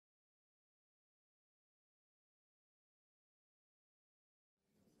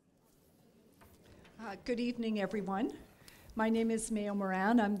Good evening, everyone. My name is Mayo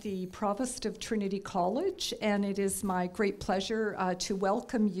Moran. I'm the Provost of Trinity College, and it is my great pleasure to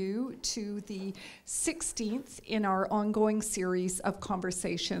welcome you to the 16th in our ongoing series of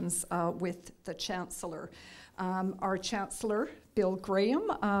conversations with the Chancellor. Our Chancellor, Bill Graham,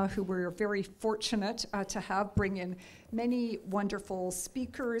 who we're very fortunate to have bring in many wonderful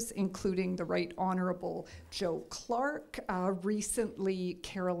speakers, including the Right Honourable Joe Clark, recently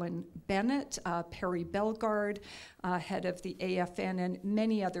Carolyn Bennett, Perry Bellegarde, head of the AFN, and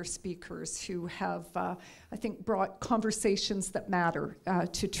many other speakers who have, I think, brought conversations that matter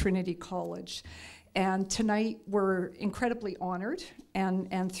to Trinity College. And tonight we're incredibly honored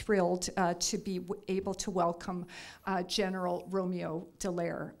and thrilled to be able to welcome General Roméo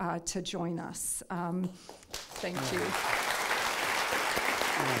Dallaire to join us. Thank you.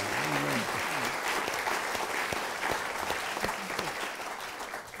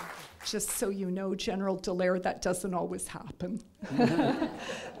 Just so you know, General Dallaire, that doesn't always happen.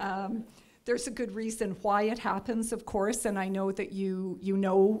 There's a good reason why it happens, of course, and I know that you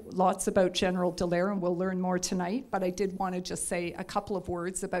know lots about General Dallaire, and we'll learn more tonight, but I did want to just say a couple of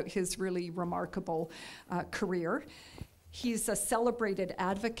words about his really remarkable career. He's a celebrated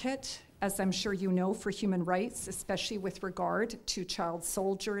advocate, as I'm sure you know, for human rights, especially with regard to child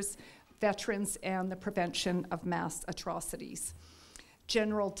soldiers, veterans, and the prevention of mass atrocities.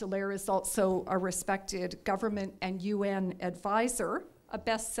 General Dallaire is also a respected government and UN advisor, a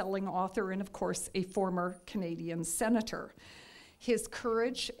best-selling author, and of course, a former Canadian senator. His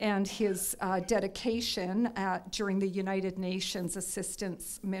courage and his dedication during the United Nations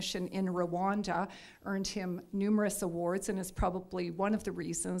assistance mission in Rwanda earned him numerous awards and is probably one of the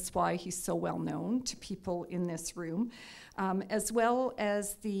reasons why he's so well known to people in this room, as well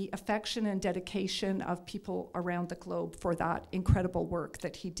as the affection and dedication of people around the globe for that incredible work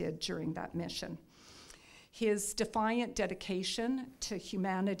that he did during that mission. His defiant dedication to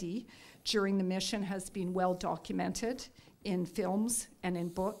humanity during the mission has been well documented in films and in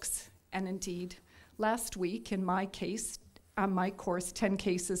books, and indeed, last week in my case, my course, 10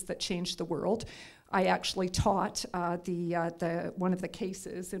 Cases That Changed the World, I actually taught one of the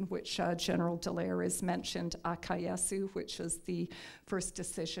cases in which General Dallaire is mentioned, Akayesu, which was the first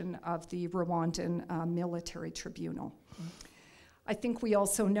decision of the Rwandan military tribunal. I think we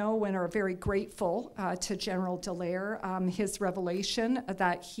also know and are very grateful to General Dallaire, his revelation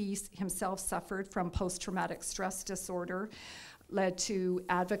that he himself suffered from post-traumatic stress disorder led to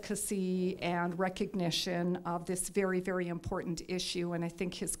advocacy and recognition of this very, very important issue. And I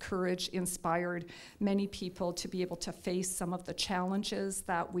think his courage inspired many people to be able to face some of the challenges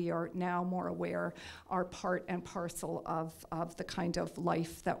that we are now more aware are part and parcel of the kind of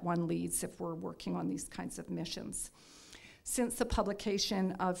life that one leads if we're working on these kinds of missions. Since the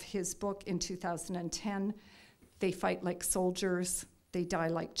publication of his book in 2010, They Fight Like Soldiers, They Die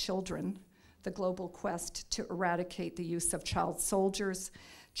Like Children, the global quest to eradicate the use of child soldiers,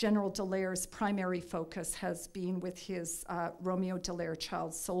 General Dallaire's primary focus has been with his Roméo Dallaire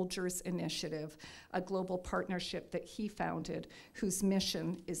Child Soldiers Initiative, a global partnership that he founded, whose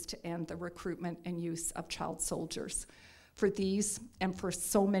mission is to end the recruitment and use of child soldiers. For these and for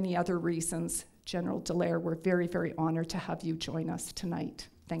so many other reasons, General Dallaire, we're very, very honored to have you join us tonight.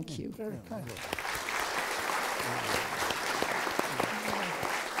 Thank you. Very kind.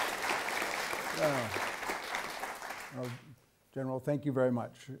 General, thank you very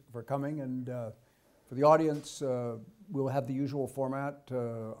much for coming. And for the audience, we'll have the usual format.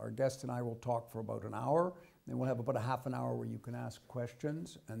 Our guest and I will talk for about an hour. Then we'll have about a half an hour where you can ask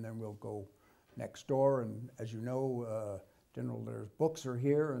questions, and then we'll go next door. And as you know, General Dallaire's books are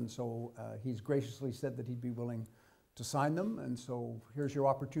here, and so he's graciously said that he'd be willing to sign them, and so here's your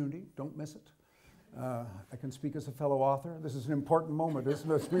opportunity. Don't miss it. I can speak as a fellow author. This is an important moment,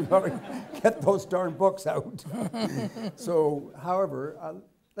 isn't it? We've got to get those darn books out. So, however,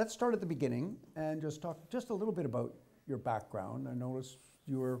 let's start at the beginning and just talk just a little bit about your background. I noticed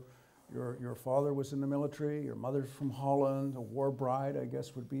your father was in the military, your mother's from Holland, a war bride, I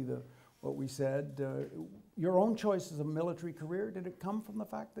guess would be what we said. Your own choice as a military career, did it come from the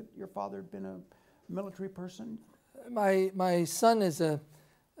fact that your father had been a military person? My son is a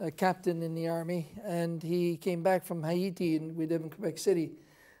captain in the army, and he came back from Haiti, and we live in Quebec City,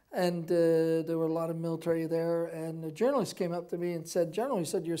 and there were a lot of military there, and a journalist came up to me and said, "General, he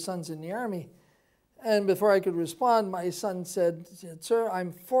said, your son's in the army." And before I could respond, my son said, "Sir,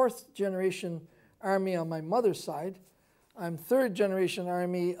 I'm fourth generation army on my mother's side. I'm third generation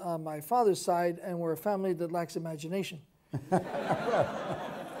army on my father's side, and we're a family that lacks imagination."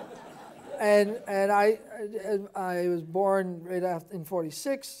 And I was born right after in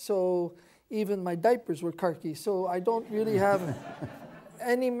 '46, so even my diapers were khaki. So I don't really have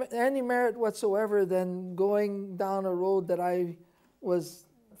any merit whatsoever than going down a road that I was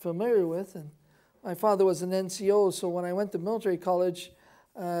familiar with. And my father was an NCO, so when I went to military college,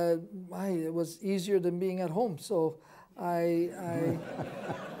 it was easier than being at home. So I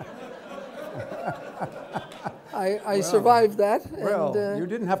survived that. Well, and, you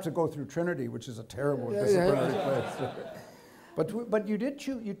didn't have to go through Trinity, which is a terrible disciplinary place. But you did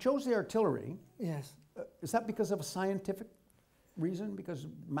choose. You chose the artillery. Yes. Is that because of a scientific reason? Because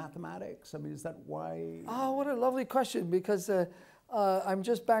mathematics? I mean, is that why? Oh, what a lovely question! Because I'm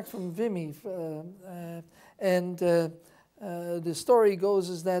just back from Vimy, and the story goes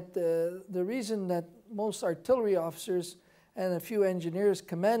is that the reason that most artillery officers and a few engineers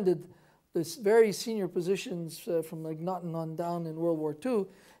commanded this very senior positions from like Naughton on down in World War II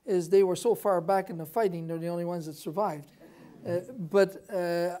is they were so far back in the fighting, they're the only ones that survived.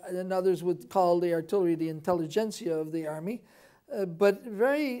 And others would call the artillery the intelligentsia of the army. But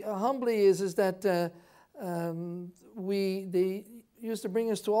very humbly is that they used to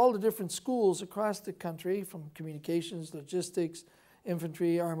bring us to all the different schools across the country, from communications, logistics,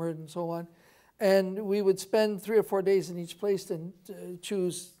 infantry, armored, and so on. And we would spend 3 or 4 days in each place and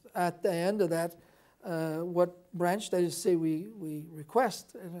choose at the end of that what branch, that is to say, we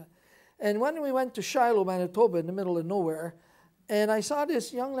request. And when we went to Shiloh, Manitoba, in the middle of nowhere, and I saw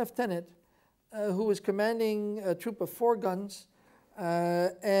this young lieutenant who was commanding a troop of 4 guns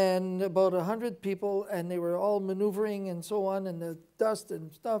and about 100 people, and they were all maneuvering and so on, and the dust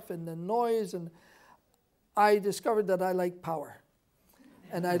and stuff and the noise, and I discovered that I liked power,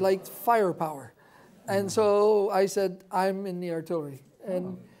 and I liked firepower. And so I said, I'm in the artillery.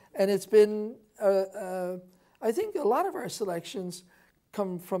 And it's been, I think a lot of our selections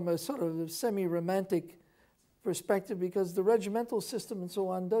come from a sort of semi-romantic perspective, because the regimental system and so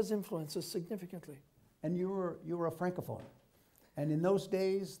on does influence us significantly. And you were a francophone. And in those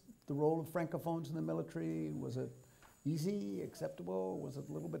days, the role of francophones in the military, was it easy, acceptable? Was it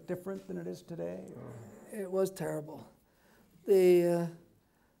a little bit different than it is today? Or? It was terrible.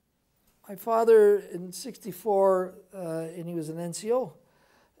 My father in '64, and he was an NCO,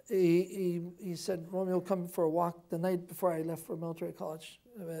 he said, Roméo, come for a walk the night before I left for military college,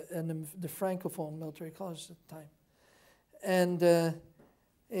 and the Francophone military college at the time. And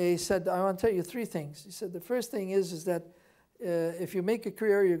he said, I want to tell you 3 things. He said, the first thing is that if you make a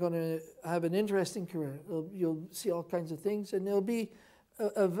career, you're going to have an interesting career. You'll see all kinds of things, and it'll be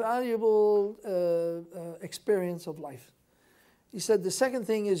a valuable experience of life. He said the second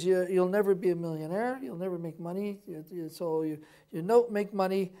thing is you'll never be a millionaire, you'll never make money, so you make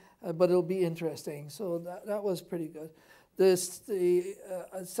money, but it'll be interesting. So that was pretty good. The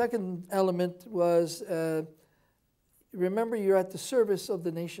second element was, remember, you're at the service of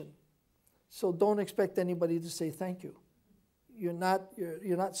the nation, so don't expect anybody to say thank you. You're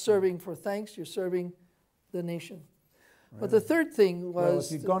not serving for thanks, you're serving the nation. Right. But the third thing was... Well,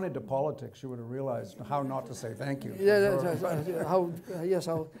 if you'd gone into politics, you would have realized how not to say thank you. Yeah,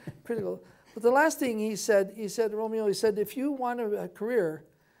 how critical. But the last thing he said, Roméo, he said, if you want a career,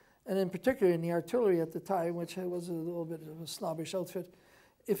 and in particular in the artillery at the time, which was a little bit of a snobbish outfit,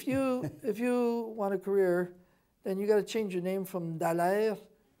 if you want a career, then you got to change your name from Dallaire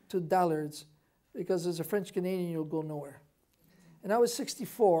to Dallards, because as a French Canadian, you'll go nowhere. And I was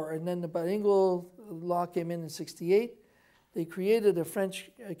 64, and then the bilingual law came in '68. They created a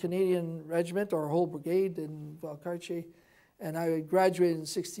French-Canadian regiment, or a whole brigade in Valcartier, and I graduated in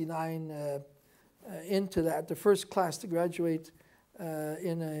 '69 into that, the first class to graduate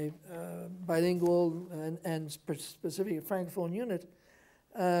in a bilingual and specifically a Francophone unit.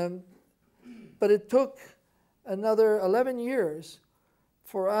 But it took another 11 years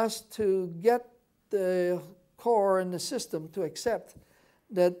for us to get the Corps and the system to accept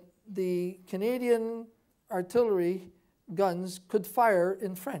that the Canadian artillery guns could fire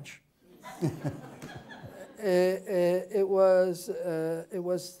in French. It was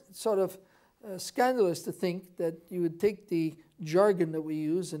sort of scandalous to think that you would take the jargon that we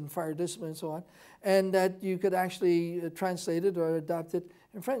use in fire discipline and so on, and that you could actually translate it or adopt it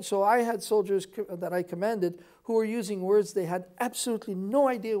in French. So I had soldiers that I commanded who were using words they had absolutely no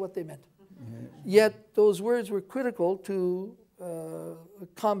idea what they meant. Mm-hmm. Yet those words were critical to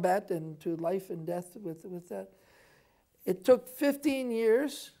combat and to life and death with that. It took 15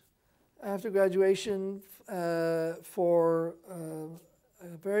 years after graduation for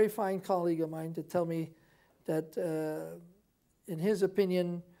a very fine colleague of mine to tell me that, in his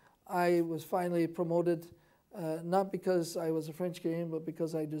opinion, I was finally promoted, not because I was a French Canadian, but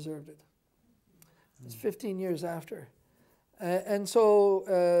because I deserved it. It's 15 years after. And so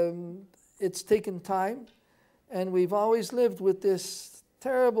it's taken time, and we've always lived with this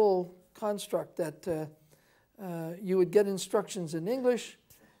terrible construct that you would get instructions in English,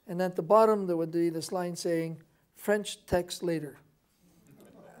 and at the bottom there would be this line saying, French text later.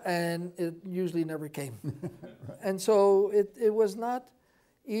 And it usually never came. And so it was not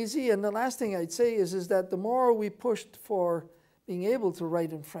easy. And the last thing I'd say is that the more we pushed for being able to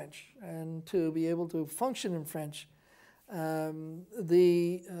write in French and to be able to function in French,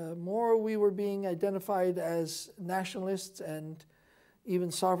 the more we were being identified as nationalists and even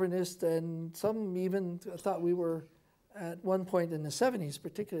sovereignists, and some even thought we were, at one point in the 70s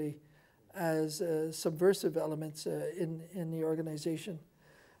particularly, as subversive elements in the organization.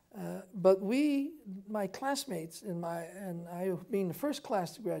 But my classmates, and I being the first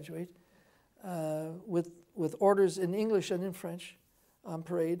class to graduate, with orders in English and in French on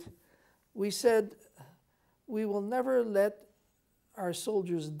parade, we said, we will never let our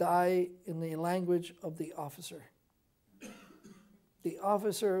soldiers die in the language of the officer. The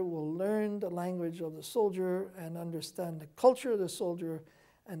officer will learn the language of the soldier and understand the culture of the soldier,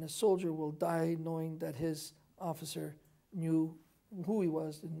 and the soldier will die knowing that his officer knew who he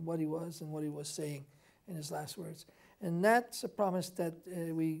was and what he was saying in his last words. And that's a promise that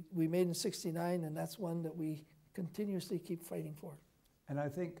we made in '69, and that's one that we continuously keep fighting for. And I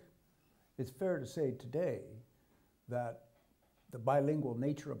think it's fair to say today that the bilingual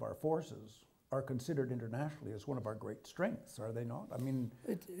nature of our forces are considered internationally as one of our great strengths, are they not? I mean,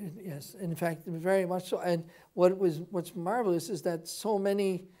 yes, in fact, very much so. And what's marvelous is that so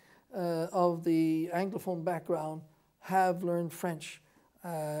many of the Anglophone background have learned French,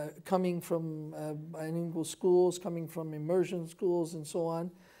 coming from bilingual schools, coming from immersion schools, and so on,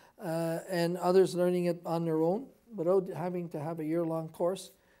 and others learning it on their own without having to have a year-long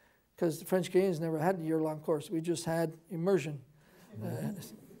course, because the French Canadians never had a year-long course. We just had immersion.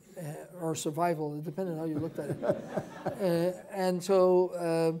 Or survival, depending on how you looked at it. And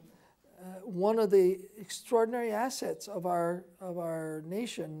so one of the extraordinary assets of our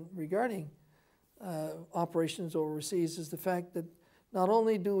nation regarding operations overseas is the fact that not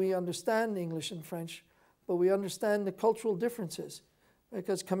only do we understand English and French, but we understand the cultural differences.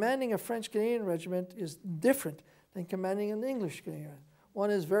 Because commanding a French Canadian regiment is different than commanding an English Canadian. One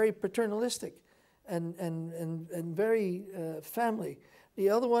is very paternalistic and very family. The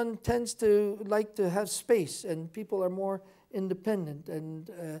other one tends to like to have space, and people are more independent,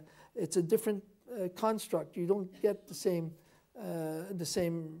 and it's a different construct. You don't get the same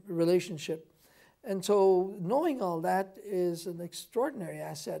relationship. And so knowing all that is an extraordinary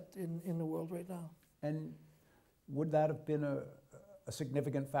asset in the world right now. And would that have been a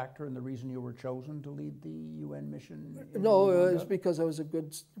significant factor in the reason you were chosen to lead the UN mission? No, it was because I was a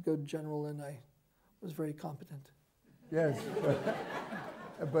good general and I was very competent. Yes.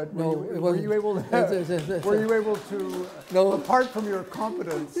 But no, were you able to, no. apart from your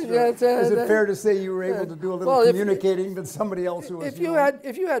competence, is it fair to say you were able to do a little communicating that somebody else who was if you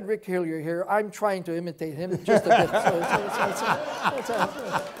had Rick Hillier here, I'm trying to imitate him just a bit.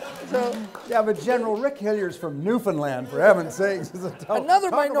 So, yeah, but General Rick Hillier's from Newfoundland, for heaven's sakes.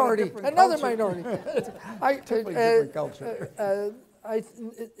 Another minority. Different culture.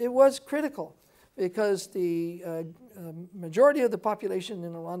 It was critical, because the majority of the population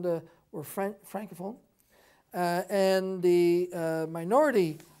in Rwanda were Francophone, and the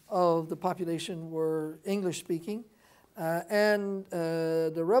minority of the population were English-speaking, and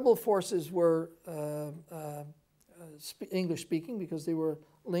the rebel forces were English-speaking because they were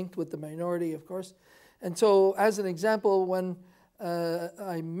linked with the minority, of course. And so, as an example, when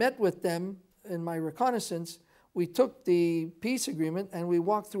I met with them in my reconnaissance, we took the peace agreement and we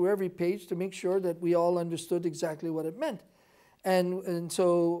walked through every page to make sure that we all understood exactly what it meant. And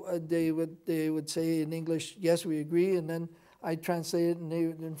so they would say in English, yes, we agree, and then I'd translate it, and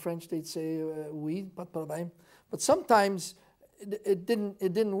in French they'd say, oui, pas de problème. But sometimes it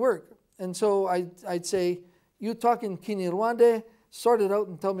didn't work. And so I'd say, you talk in Kinyarwanda, sort it out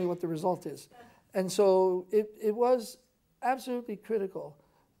and tell me what the result is. And so it was absolutely critical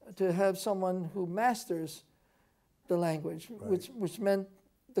to have someone who masters the language, right, which meant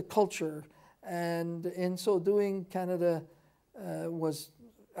the culture. And in so doing, Canada was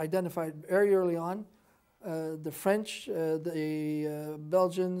identified very early on. The French, the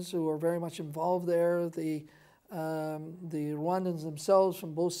Belgians, who were very much involved there, the Rwandans themselves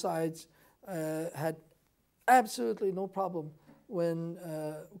from both sides had absolutely no problem when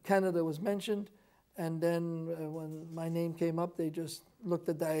Canada was mentioned. And then when my name came up, they just looked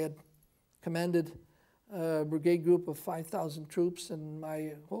at that. I had commanded a brigade group of 5,000 troops, and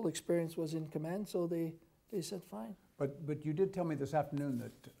my whole experience was in command, so they said fine. But you did tell me this afternoon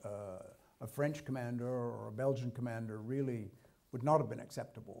that a French commander or a Belgian commander really would not have been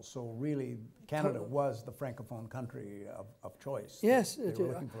acceptable. So really, Canada was the francophone country of choice. Yes, They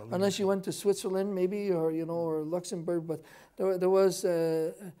were looking for a unless you leadership. went to Switzerland maybe, or or Luxembourg, but there was.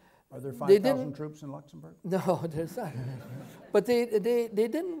 Are there they 5,000 didn't- troops in Luxembourg? No, there's not. But they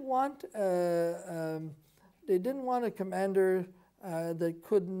didn't want a commander that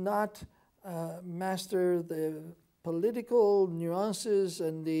could not master the political nuances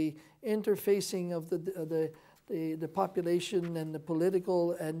and the interfacing of the population and the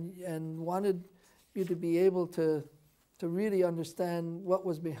political, and wanted you to be able to really understand what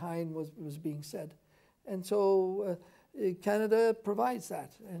was behind what was being said. And so Canada provides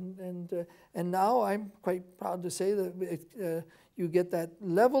that, and now I'm quite proud to say that you get that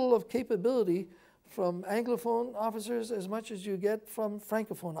level of capability from Anglophone officers as much as you get from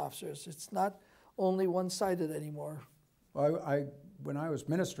Francophone officers. It's not only one-sided anymore. Well, when I was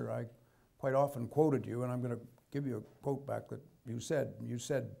minister, I quite often quoted you, and I'm going to give you a quote back that you said. You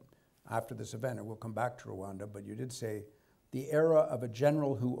said after this event, and we'll come back to Rwanda, but you did say, "The era of a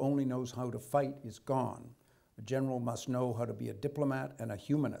general who only knows how to fight is gone. A general must know how to be a diplomat and a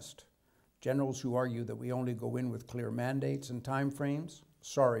humanist. Generals who argue that we only go in with clear mandates and time frames,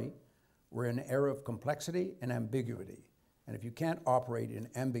 sorry, we're in an era of complexity and ambiguity. And if you can't operate in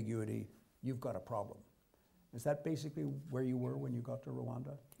ambiguity, you've got a problem." Is that basically where you were when you got to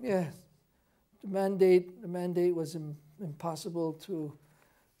Rwanda? Yeah, the mandate was impossible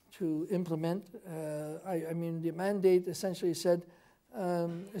to implement. I mean, the mandate essentially said,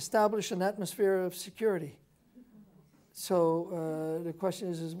 establish an atmosphere of security. So the question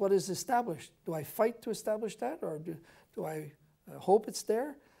is what is established? Do I fight to establish that, or do I hope it's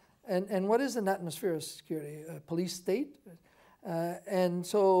there? And what is an atmosphere of security? A police state? And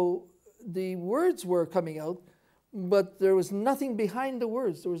so the words were coming out, but there was nothing behind the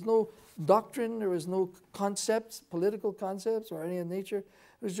words. There was no doctrine, there was no concepts, political concepts or any of nature.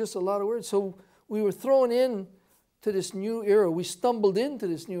 It was just a lot of words. So we were thrown in to this new era. We stumbled into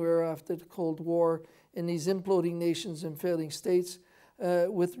this new era after the Cold War in these imploding nations and failing states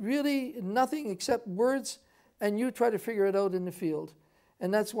with really nothing except words, and you try to figure it out in the field.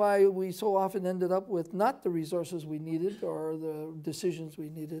 And that's why we so often ended up with not the resources we needed or the decisions we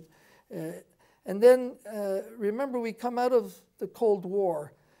needed. And then remember, we come out of the Cold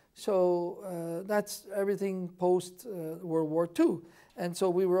War. So that's everything post World War II. And so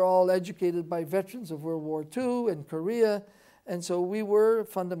we were all educated by veterans of World War II and Korea. And so we were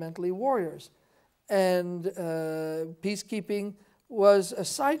fundamentally warriors. And peacekeeping was a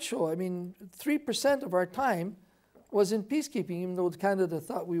sideshow. I mean, 3% of our time was in peacekeeping, even though Canada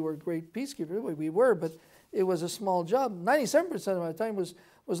thought we were great peacekeepers. We were, but it was a small job. 97% of our time was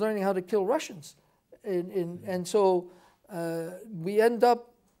learning how to kill Russians. And so we end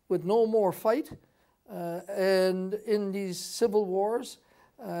up with no more fight. And in these civil wars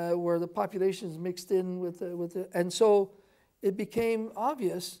where the population is mixed in with the, and so it became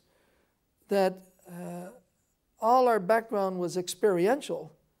obvious that all our background was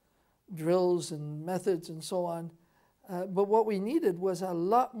experiential, drills and methods and so on. But what we needed was a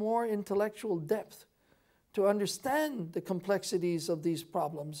lot more intellectual depth to understand the complexities of these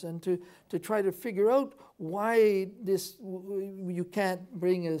problems and to try to figure out why you can't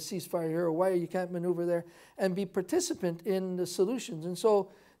bring a ceasefire here or why you can't maneuver there, and be participant in the solutions. And so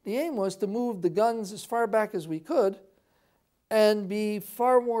the aim was to move the guns as far back as we could and be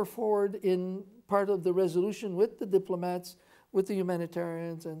far more forward in part of the resolution with the diplomats, with the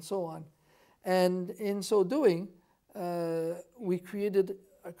humanitarians, and so on. And in so doing, we created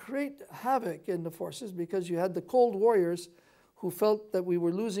a great havoc in the forces, because you had the cold warriors who felt that we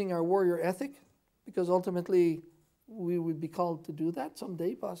were losing our warrior ethic, because ultimately we would be called to do that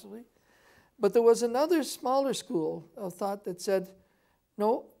someday, possibly. But there was another smaller school of thought that said,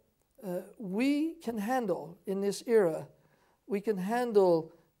 no, we can handle, in this era, we can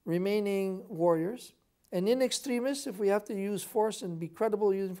handle remaining warriors, and in extremis, if we have to use force and be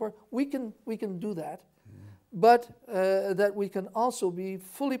credible using force, we can do that. But that we can also be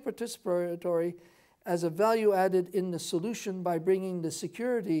fully participatory as a value added in the solution by bringing the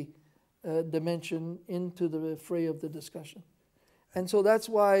security dimension into the fray of the discussion. And so that's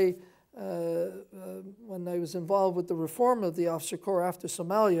why when I was involved with the reform of the Officer Corps after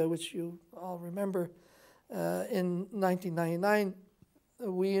Somalia, which you all remember, in 1999,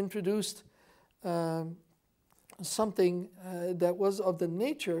 we introduced something that was of the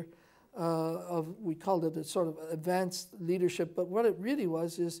nature we called it a sort of advanced leadership, but what it really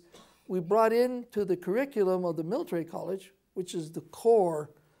was is we brought into the curriculum of the military college, which is the core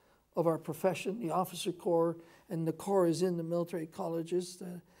of our profession, the officer corps, and the corps is in the military colleges,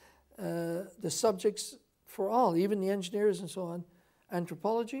 the subjects for all, even the engineers and so on,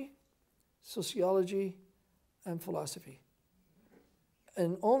 anthropology, sociology, and philosophy.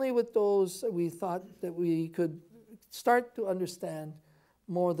 And only with those we thought that we could start to understand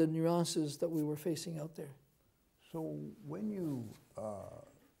more the nuances that we were facing out there. So when you,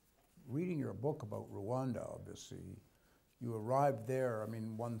 reading your book about Rwanda, obviously, you arrived there, I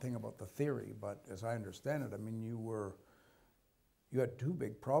mean, one thing about the theory, but as I understand it, I mean, you had two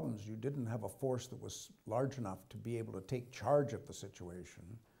big problems. You didn't have a force that was large enough to be able to take charge of the situation,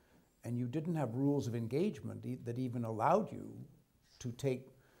 and you didn't have rules of engagement that even allowed you to take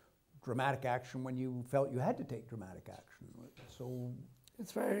dramatic action when you felt you had to take dramatic action. So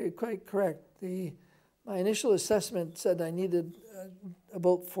it's quite correct. My initial assessment said I needed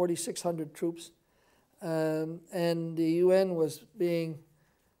about 4,600 troops, and the UN was being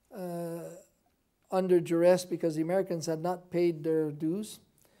under duress because the Americans had not paid their dues,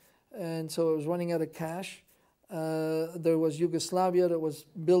 and so it was running out of cash. There was Yugoslavia that was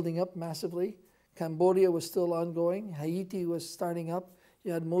building up massively. Cambodia was still ongoing. Haiti was starting up.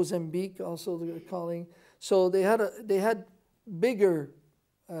 You had Mozambique also calling. So they had bigger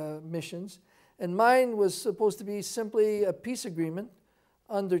missions, and mine was supposed to be simply a peace agreement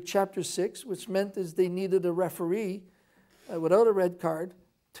under Chapter 6, which meant is they needed a referee without a red card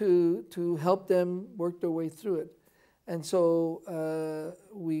to help them work their way through it. And so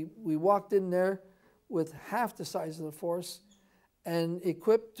we walked in there with half the size of the force and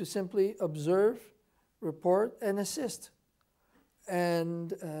equipped to simply observe, report, and assist. And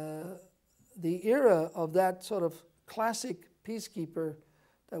the era of that sort of classic peacekeeper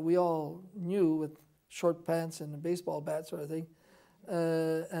that we all knew with short pants and a baseball bat sort of thing,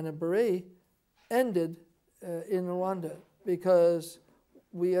 and a beret, ended in Rwanda because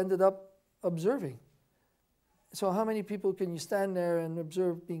we ended up observing. So how many people can you stand there and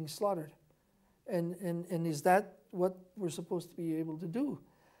observe being slaughtered? And is that what we're supposed to be able to do?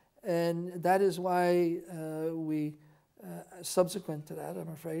 And that is why we, subsequent to that, I'm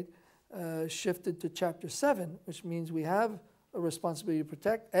afraid, shifted to Chapter 7, which means we have a responsibility to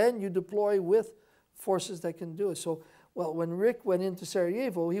protect, and you deploy with forces that can do it. So, well, when Rick went into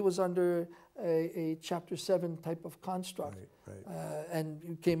Sarajevo, he was under a Chapter 7 type of construct, right. And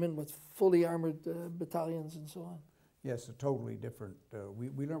he came in with fully armored battalions and so on. Yes, a totally different. We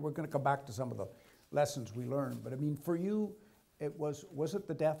learned. We're going to come back to some of the lessons we learned, but I mean, for you, it was it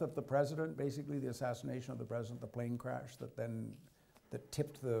the death of the president, basically the assassination of the president, the plane crash that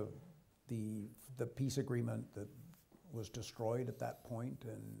tipped the peace agreement that was destroyed at that point,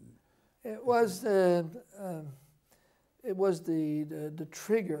 and it was the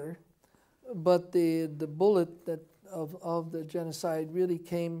trigger, but the bullet that of the genocide really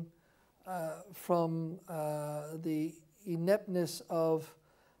came from the ineptness of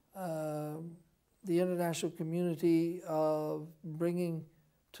the international community of bringing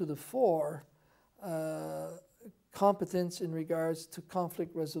to the fore competence in regards to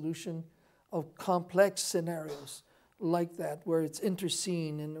conflict resolution of complex scenarios like that, where it's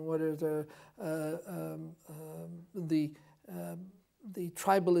interscene and what are the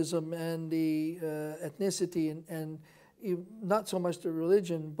tribalism and the ethnicity and not so much the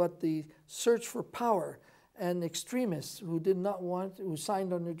religion, but the search for power and extremists who did not want, who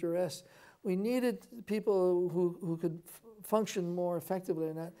signed under duress. We needed people who could function more effectively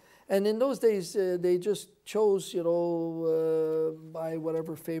in that. And in those days, they just chose, by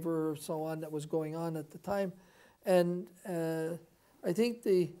whatever favor or so on that was going on at the time. And I think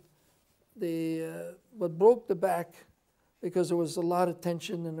what broke the back, because there was a lot of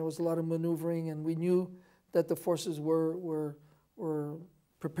tension and there was a lot of maneuvering, and we knew that the forces were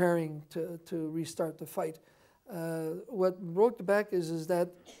preparing to restart the fight. What broke the back is that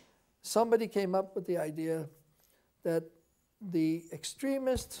somebody came up with the idea that the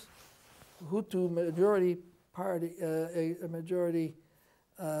extremist Hutu majority party, a majority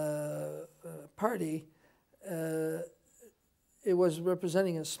party, it was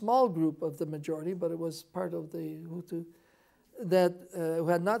representing a small group of the majority, but it was part of the Hutu that who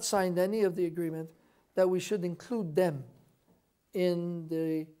had not signed any of the agreement, that we should include them in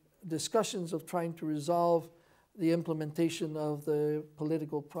the discussions of trying to resolve the implementation of the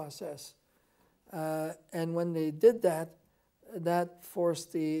political process. And when they did that, that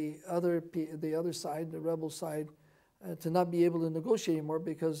forced the other side, the rebel side, to not be able to negotiate anymore,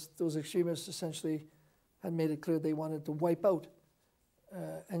 because those extremists essentially had made it clear they wanted to wipe out.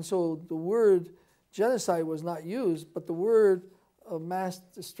 And so the word genocide was not used, but the word of mass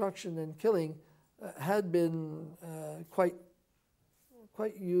destruction and killing had been quite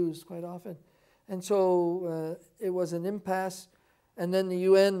used quite often. And so it was an impasse, And then the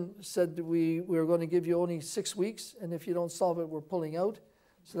UN said that we were going to give you only 6 weeks, and if you don't solve it, we're pulling out.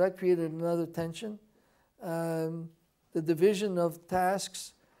 So that created another tension. The division of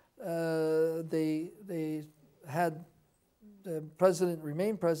tasks, they had the president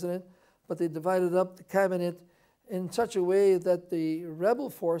remain president, but they divided up the cabinet in such a way that the rebel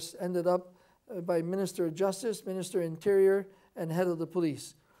force ended up by Minister of Justice, Minister of Interior, and head of the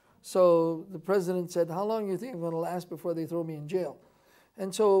police. So the president said, how long do you think I'm going to last before they throw me in jail?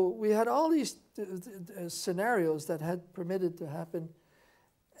 And so we had all these scenarios that had permitted to happen.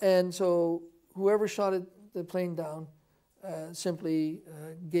 And so whoever shot the plane down simply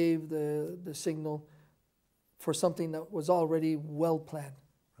gave the signal for something that was already well planned,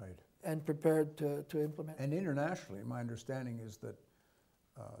 right, and prepared to implement. And internationally, my understanding is that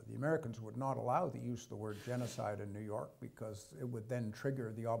the Americans would not allow the use of the word genocide in New York because it would then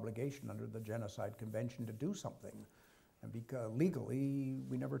trigger the obligation under the Genocide Convention to do something. And because legally,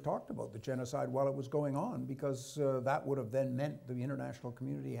 we never talked about the genocide while it was going on because that would have then meant the international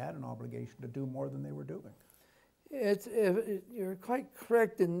community had an obligation to do more than they were doing. You're quite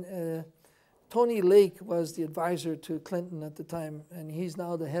correct. Tony Lake was the advisor to Clinton at the time, and he's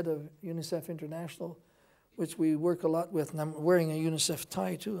now the head of UNICEF International, which we work a lot with, and I'm wearing a UNICEF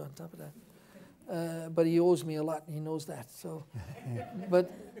tie too on top of that. But he owes me a lot, and he knows that. So,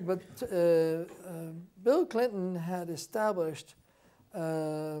 but Bill Clinton had established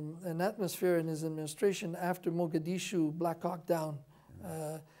an atmosphere in his administration after Mogadishu, Black Hawk Down,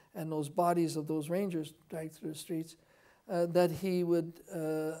 and those bodies of those Rangers dragged through the streets, that he would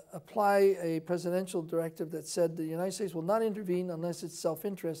apply a presidential directive that said the United States will not intervene unless its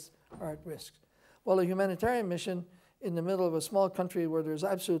self-interests are at risk. Well, a humanitarian mission in the middle of a small country where there's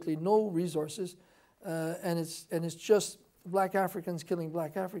absolutely no resources, and it's just black Africans killing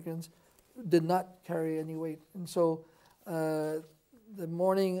black Africans, did not carry any weight. And so the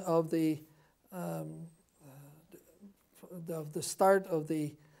morning of the start of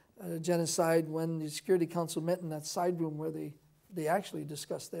the genocide, when the Security Council met in that side room where they actually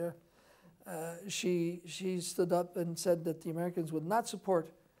discussed there, she stood up and said that the Americans would not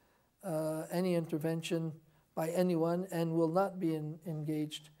support any intervention by anyone and will not be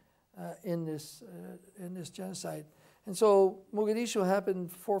engaged in this genocide. And so Mogadishu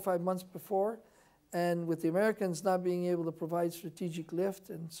happened 4 or 5 months before, and with the Americans not being able to provide strategic lift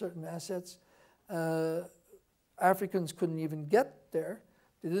and certain assets, Africans couldn't even get there.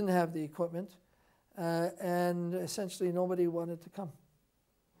 They didn't have the equipment, and essentially nobody wanted to come.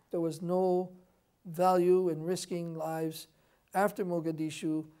 There was no value in risking lives after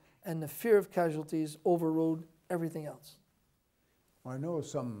Mogadishu, and the fear of casualties overrode everything else. I know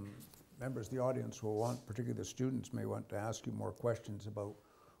some members of the audience will want, particularly the students, may want to ask you more questions about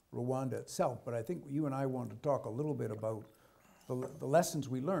Rwanda itself, but I think you and I want to talk a little bit about the lessons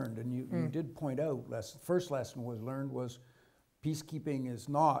we learned, and you did point out, first lesson was learned was peacekeeping is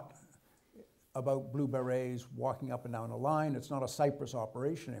not about blue berets walking up and down a line. It's not a Cyprus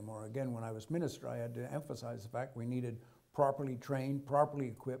operation anymore. Again, when I was minister, I had to emphasize the fact we needed properly trained, properly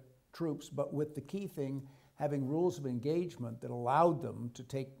equipped troops, but with the key thing, having rules of engagement that allowed them to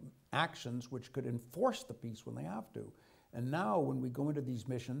take actions which could enforce the peace when they have to. And now when we go into these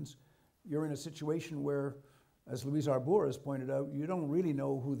missions, you're in a situation where, as Louise Arbour has pointed out, you don't really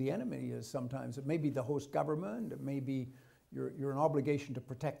know who the enemy is sometimes. It may be the host government, it may be you're an obligation to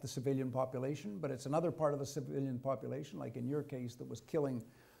protect the civilian population, but it's another part of the civilian population, like in your case, that was killing.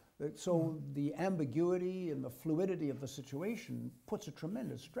 So the ambiguity and the fluidity of the situation puts a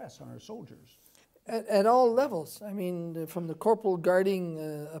tremendous stress on our soldiers. At all levels. I mean, from the corporal guarding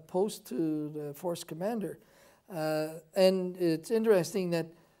a post to the force commander. And it's interesting that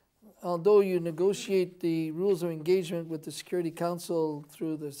although you negotiate the rules of engagement with the Security Council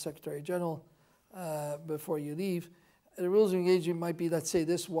through the Secretary General before you leave, the rules of engagement might be, let's say,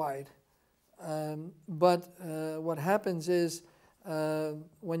 this wide. But what happens is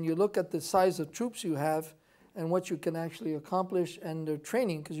when you look at the size of troops you have and what you can actually accomplish and their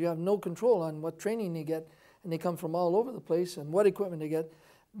training, because you have no control on what training they get, and they come from all over the place, and what equipment they get,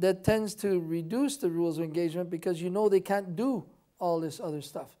 that tends to reduce the rules of engagement because you know they can't do all this other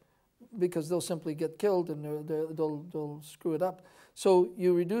stuff because they'll simply get killed and they'll screw it up. So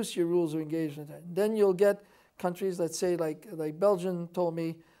you reduce your rules of engagement. Then you'll get countries, let's say like Belgium told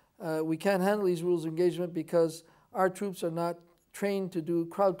me, we can't handle these rules of engagement because our troops are not trained to do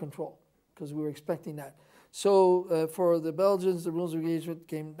crowd control, because we were expecting that. So for the Belgians, the rules of engagement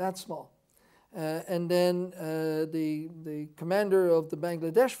came that small. And then the commander of the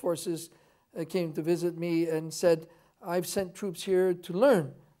Bangladesh forces came to visit me and said, I've sent troops here to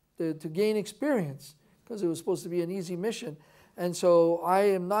learn, to gain experience, because it was supposed to be an easy mission. and so I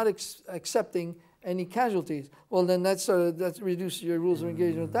am not accepting any casualties. Well, then that reduces your rules of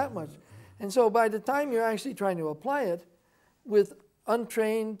engagement that much. And so by the time you're actually trying to apply it with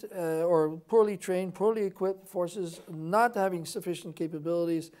untrained or poorly trained, poorly equipped forces, not having sufficient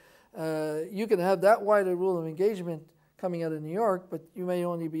capabilities, you can have that wide a rule of engagement coming out of New York, but you may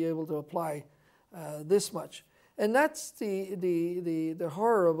only be able to apply this much. And that's the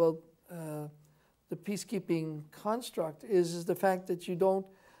horror about the peacekeeping construct is the fact that you don't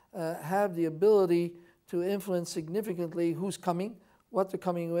have the ability to influence significantly who's coming, what they're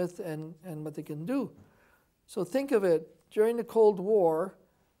coming with, and what they can do. So think of it, during the Cold War,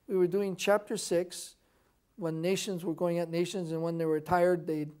 we were doing Chapter 6, when nations were going at nations, and when they were tired,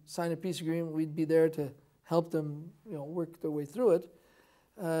 they'd sign a peace agreement, we'd be there to help them, work their way through it.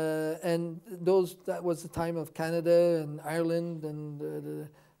 And that was the time of Canada and Ireland and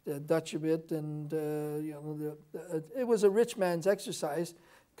the Dutch a bit, and it was a rich man's exercise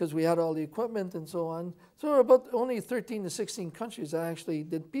because we had all the equipment and so on. So there were about only 13 to 16 countries that actually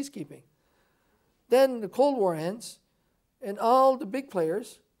did peacekeeping. Then the Cold War ends, and all the big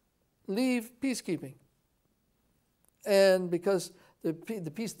players leave peacekeeping. And because the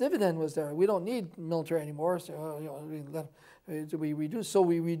peace dividend was there, we don't need military anymore. So we reduce. So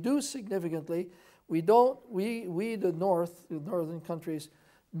we reduce significantly. We the northern countries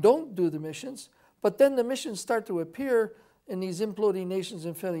don't do the missions, but then the missions start to appear in these imploding nations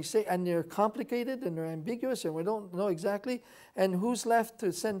and fairly safe, and they're complicated and they're ambiguous, and we don't know exactly. And who's left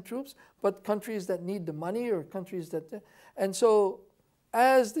to send troops? But countries that need the money, or countries that. And so,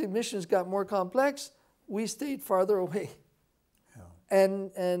 as the missions got more complex, we stayed farther away. Yeah.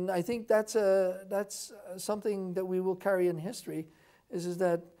 And I think that's something that we will carry in history, is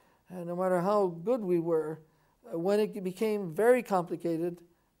that no matter how good we were, when it became very complicated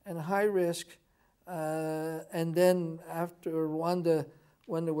and high risk, and then after Rwanda,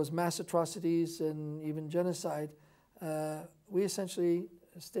 when there was mass atrocities and even genocide, we essentially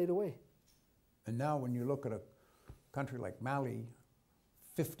stayed away. And now when you look at a country like Mali,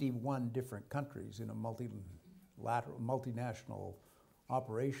 51 different countries in a multinational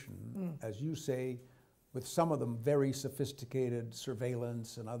operation, as you say, with some of them very sophisticated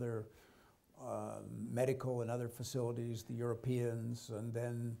surveillance and other medical and other facilities, the Europeans, and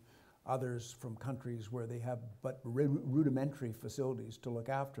then others from countries where they have but rudimentary facilities to look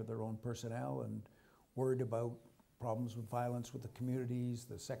after their own personnel and worried about problems with violence with the communities,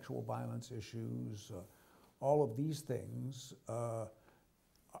 the sexual violence issues, all of these things.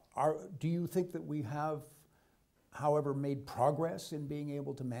 Do you think that we have, however, made progress in being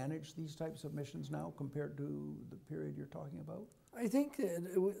able to manage these types of missions now compared to the period you're talking about? I think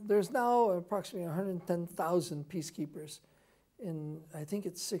there's now approximately 110,000 peacekeepers in, I think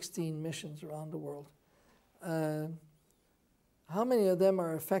it's 16 missions around the world. How many of them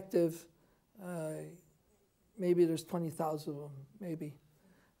are effective? Maybe there's 20,000 of them, maybe.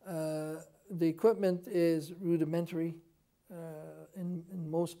 The equipment is rudimentary in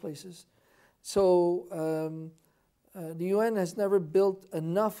most places. So the UN has never built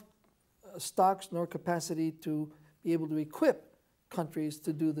enough stocks nor capacity to be able to equip countries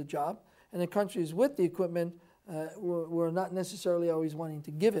to do the job. And the countries with the equipment were not necessarily always wanting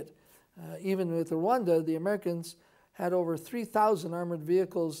to give it. Even with Rwanda, the Americans had over 3,000 armored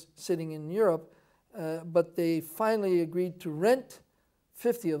vehicles sitting in Europe, but they finally agreed to rent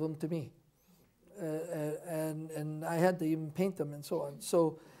 50 of them to me. And I had to even paint them and so on.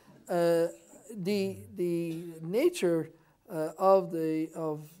 So the nature of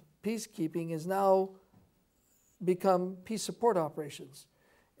peacekeeping is now become peace support operations.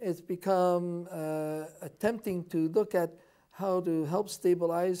 It's become attempting to look at how to help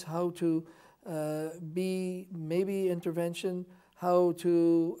stabilize, how to be maybe intervention, how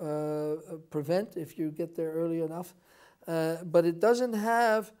to prevent if you get there early enough. But it doesn't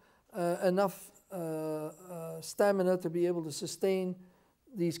have enough stamina to be able to sustain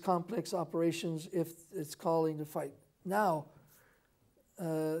these complex operations if it's calling to fight. Now,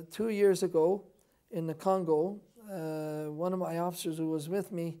 2 years ago in the Congo, one of my officers who was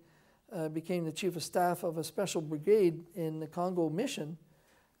with me became the chief of staff of a special brigade in the Congo mission,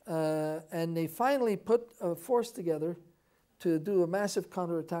 and they finally put a force together to do a massive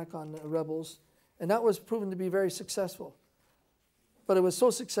counterattack on the rebels, and that was proven to be very successful. But it was so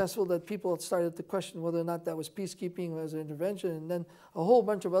successful that people started to question whether or not that was peacekeeping, was an intervention, and then a whole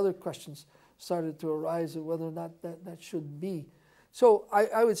bunch of other questions started to arise of whether or not that should be. So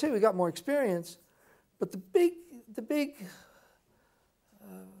I would say we got more experience, but the big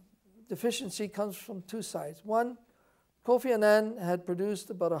deficiency comes from two sides. One, Kofi Annan had produced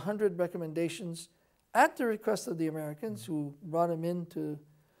about 100 recommendations at the request of the Americans, who brought him in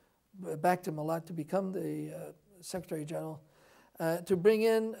backed him a lot to become the Secretary General, to bring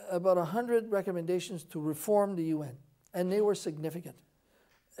in about 100 recommendations to reform the UN. And they were significant,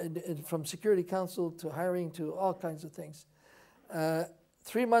 and from Security Council to hiring to all kinds of things.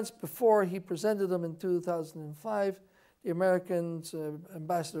 3 months before he presented them in 2005, the Americans,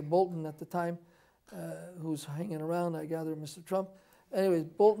 Ambassador Bolton at the time, who's hanging around, I gather, Mr. Trump. Anyways,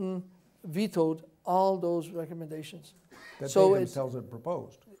 Bolton vetoed all those recommendations. That so they themselves had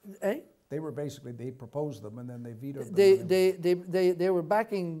proposed. Eh? They were basically, they proposed them and then they vetoed them. They were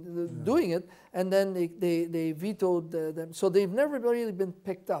backing doing it, and then they vetoed them. So they've never really been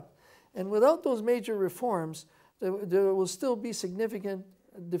picked up. And without those major reforms, there will still be significant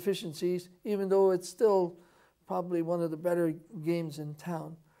deficiencies, even though it's still probably one of the better games in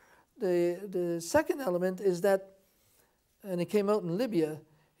town. The second element is that, and it came out in Libya,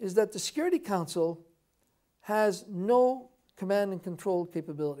 is that the Security Council has no command and control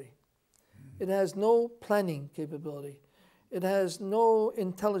capability. It has no planning capability. It has no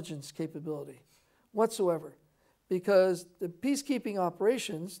intelligence capability whatsoever, because the peacekeeping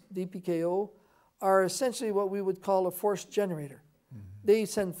operations, DPKO, are essentially what we would call a force generator. They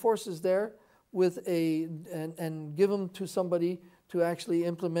send forces there with and give them to somebody to actually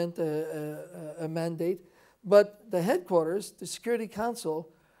implement a mandate. But the headquarters, the Security Council,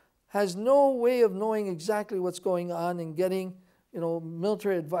 has no way of knowing exactly what's going on and getting,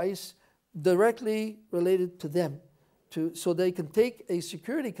 military advice directly related to them, so they can take a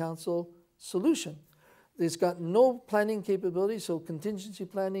Security Council solution. It's got no planning capability, so contingency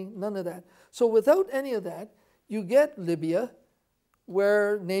planning, none of that. So without any of that, you get Libya,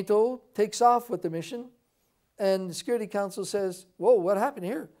 where NATO takes off with the mission, and the Security Council says, whoa, what happened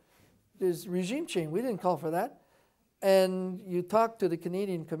here? There's regime change. We didn't call for that. And you talk to the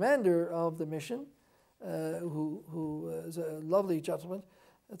Canadian commander of the mission, who is a lovely gentleman,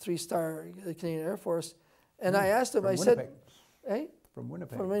 a 3-star Canadian Air Force. And I asked him, I said, hey? From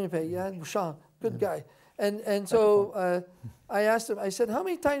Winnipeg. From Winnipeg, yeah, Sean, good guy. And so I asked him, I said, how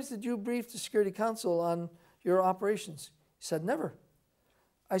many times did you brief the Security Council on your operations? He said, never.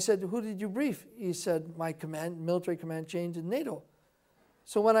 I said, who did you brief? He said, my military command change in NATO.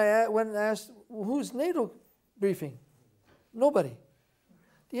 So when I went and asked, who's NATO briefing? Nobody.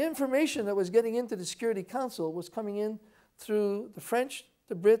 The information that was getting into the Security Council was coming in through the French,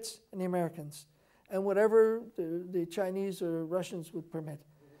 the Brits, and the Americans, and whatever the Chinese or Russians would permit.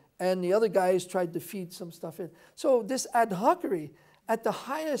 And the other guys tried to feed some stuff in. So this ad hocery at the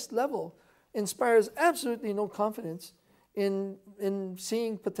highest level inspires absolutely no confidence in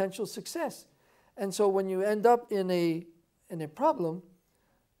seeing potential success. And so when you end up in a problem,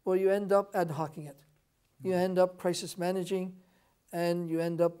 well, you end up ad hocing it. You end up crisis managing, and you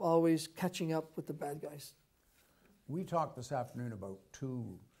end up always catching up with the bad guys. We talked this afternoon about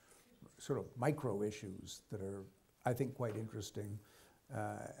two sort of micro issues that are, I think, quite interesting,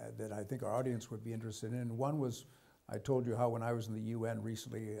 that I think our audience would be interested in. One was, I told you how when I was in the UN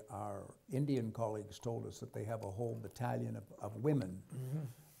recently, our Indian colleagues told us that they have a whole battalion of women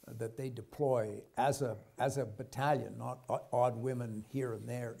that they deploy as a battalion, not odd women here and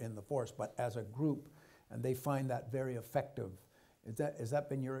there in the force, but as a group, and they find that very effective. Has that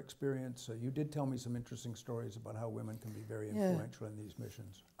been your experience? You did tell me some interesting stories about how women can be very influential in these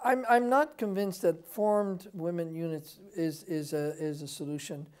missions. I'm not convinced that formed women units is a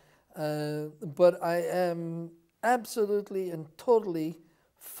solution, but I am absolutely and totally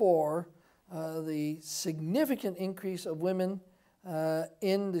for the significant increase of women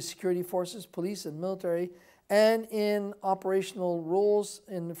in the security forces, police and military, and in operational roles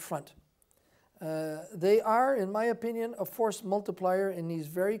in the front. They are, in my opinion, a force multiplier in these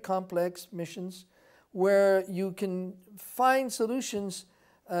very complex missions where you can find solutions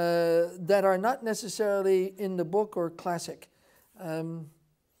that are not necessarily in the book or classic. I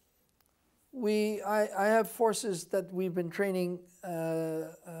have forces that we've been training.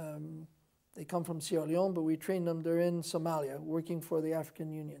 They come from Sierra Leone, but we train them. They're in Somalia, working for the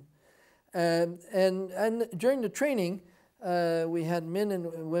African Union. And during the training, we had men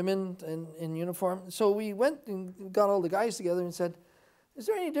and women in uniform. So we went and got all the guys together and said, is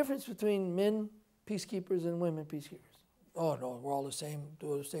there any difference between men peacekeepers and women peacekeepers? Oh, no, we're all the same,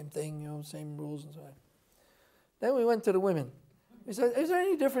 do the same thing, same rules and so on. Then we went to the women. We said, is there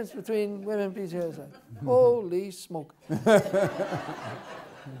any difference between women peacekeepers? Holy smoke.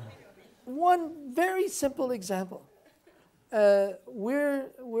 One very simple example.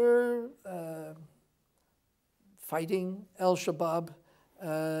 We're fighting Al-Shabaab,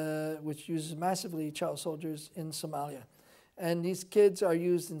 which uses massively child soldiers in Somalia. And these kids are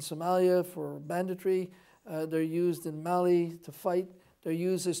used in Somalia for banditry. They're used in Mali to fight. They're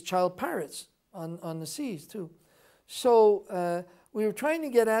used as child pirates on the seas too. So we were trying to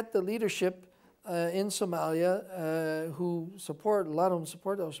get at the leadership in Somalia who support, a lot of them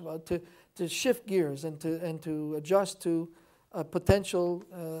support Al-Shabaab, to shift gears and to adjust to a potential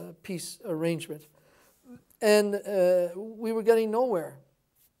peace arrangement. And we were getting nowhere.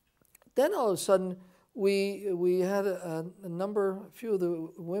 Then all of a sudden, we had a few of the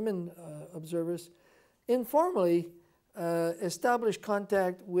women observers informally establish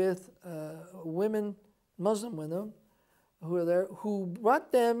contact with women, Muslim women, who are there, who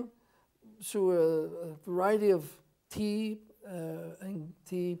brought them through a variety of tea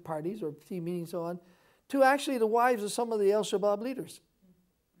parties or tea meetings and so on, to actually the wives of some of the Al-Shabaab leaders.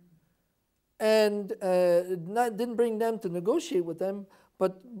 And didn't bring them to negotiate with them,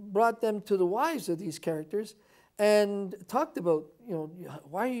 but brought them to the wives of these characters and talked about,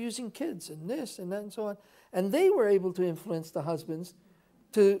 why are you using kids and this and that and so on. And they were able to influence the husbands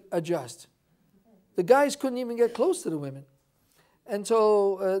to adjust. The guys couldn't even get close to the women. And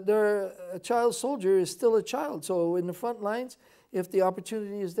so a child soldier is still a child. So in the front lines, if the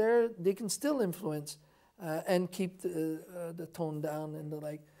opportunity is there, they can still influence and keep the tone down and the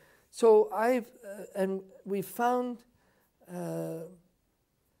like. So we found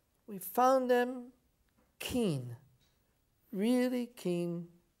them keen, really keen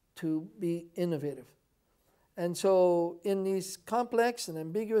to be innovative. And so in these complex and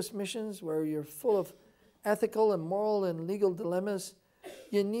ambiguous missions where you're full of ethical and moral and legal dilemmas,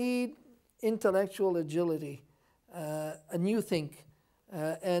 you need intellectual agility, a new think.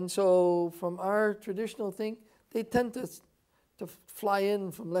 And so from our traditional think, they tend to fly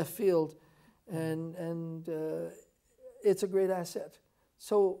in from left field, and it's a great asset.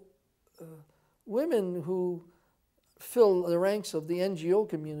 So women who fill the ranks of the NGO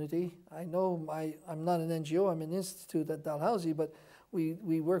community, I know I'm not an NGO, I'm an institute at Dalhousie, but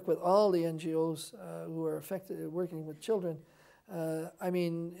we work with all the NGOs who are affected, working with children. I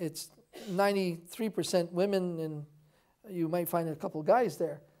mean, it's 93% women, and you might find a couple guys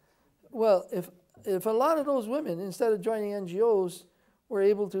there. Well, if a lot of those women, instead of joining NGOs, were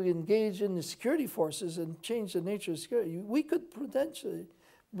able to engage in the security forces and change the nature of security, we could potentially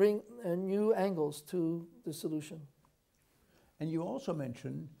bring new angles to the solution. And you also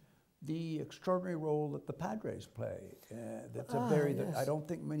mentioned the extraordinary role that the Padres play. That's a very, yes. I don't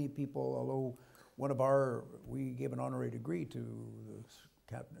think many people, although we gave an honorary degree to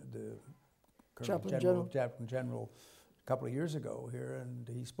the Chaplain General a couple of years ago here, and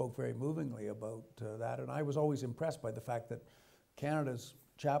he spoke very movingly about that. And I was always impressed by the fact that Canada's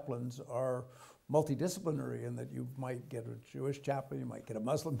chaplains are multidisciplinary, in that you might get a Jewish chaplain, you might get a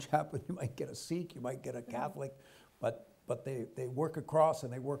Muslim chaplain, you might get a Sikh, you might get a Catholic, but they work across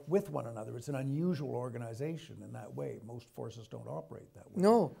and they work with one another. It's an unusual organization in that way. Most forces don't operate that way.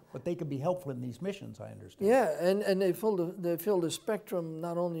 No. But they can be helpful in these missions, I understand. Yeah, and they fill the spectrum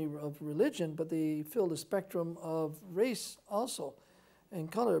not only of religion, but they fill the spectrum of race also,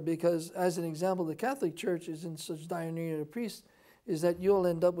 and color. Because as an example, the Catholic Church is in such dire need of priests, is that you'll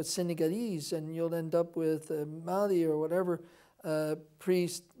end up with Senegalese and you'll end up with Mali or whatever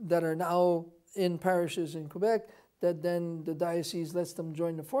priests that are now in parishes in Quebec, that then the diocese lets them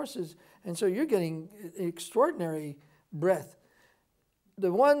join the forces. And so you're getting extraordinary breadth.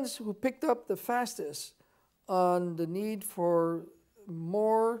 The ones who picked up the fastest on the need for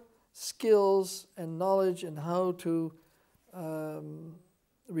more skills and knowledge and how to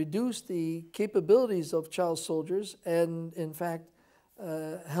reduce the capabilities of child soldiers and, in fact,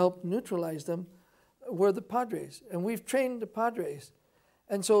 help neutralize them were the Padres. And we've trained the Padres.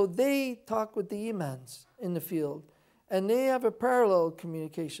 And so they talk with the imams in the field, and they have a parallel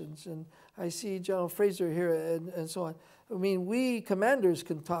communications. And I see General Fraser here and so on. I mean, we commanders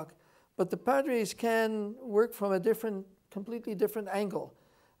can talk, but the Padres can work from a completely different angle.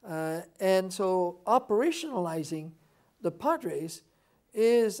 And so operationalizing the Padres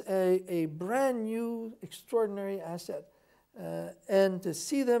is a brand new, extraordinary asset. And to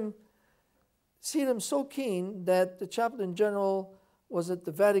see them so keen that the Chaplain General was at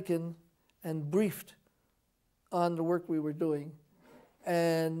the Vatican and briefed on the work we were doing.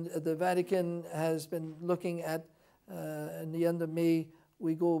 And the Vatican has been looking at, in the end of May,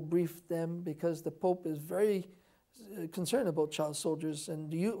 we go brief them because the Pope is very concerned about child soldiers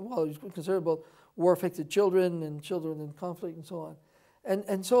and he's concerned about war-affected children and children in conflict and so on.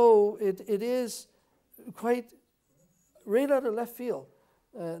 And so it is quite right out of left field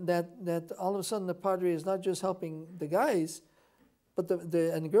that all of a sudden the Padre is not just helping the guys, but and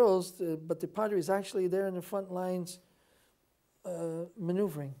the girls, but the Padre is actually there in the front lines,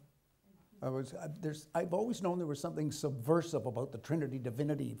 maneuvering. I've always known there was something subversive about the Trinity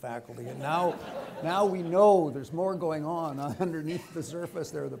Divinity faculty, and now we know there's more going on underneath the surface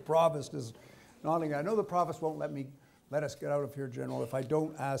there. The provost is nodding. I know the provost won't let us get out of here, General, if I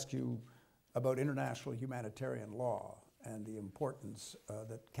don't ask you about international humanitarian law and the importance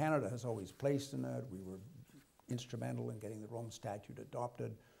that Canada has always placed in it. We were instrumental in getting the Rome Statute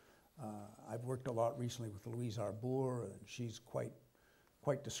adopted. I've worked a lot recently with Louise Arbour, and she's quite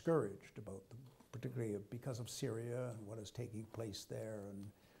discouraged about, particularly because of Syria and what is taking place there,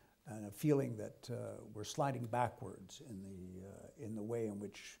 and a feeling that we're sliding backwards in the way in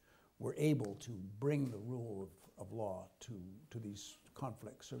which we're able to bring the rule of law to these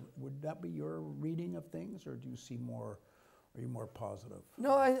conflicts. So would that be your reading of things, or do you see more? Are you more positive?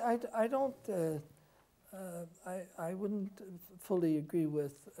 No, I don't. I wouldn't fully agree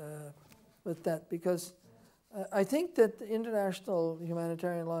with that, because I think that the international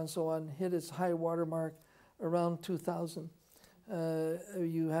humanitarian law and so on hit its high watermark around 2000.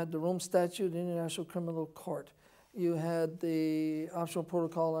 You had the Rome Statute, International Criminal Court. You had the Optional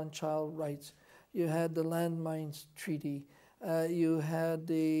Protocol on Child Rights. You had the Landmines Treaty. You had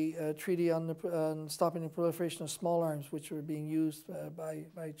the Treaty on Stopping the Proliferation of Small Arms, which were being used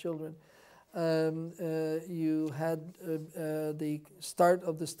by children. You had the start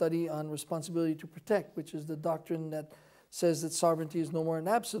of the study on responsibility to protect, which is the doctrine that says that sovereignty is no more an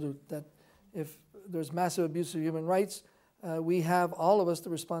absolute, that if there's massive abuse of human rights, we have, all of us, the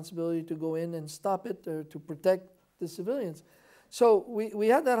responsibility to go in and stop it, or to protect the civilians. So we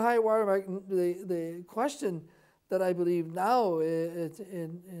had that high watermark. The question that I believe now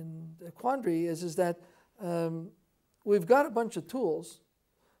in the quandary is that we've got a bunch of tools,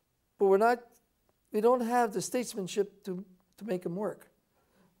 but we don't have the statesmanship to make them work.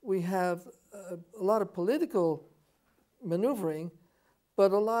 We have a lot of political maneuvering,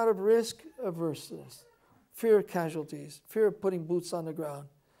 but a lot of risk averseness, fear of casualties, fear of putting boots on the ground.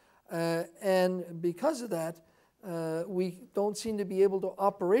 And because of that, we don't seem to be able to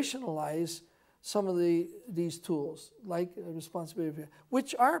operationalize some of these tools, like responsibility,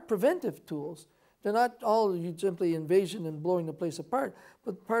 which are preventive tools. They're not all simply invasion and blowing the place apart,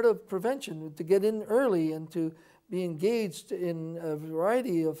 but part of prevention, to get in early and to be engaged in a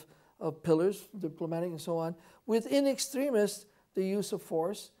variety of pillars, diplomatic and so on, with in extremis the use of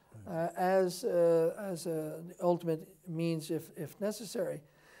force as an ultimate means if necessary.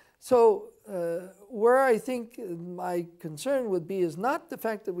 So where I think my concern would be is not the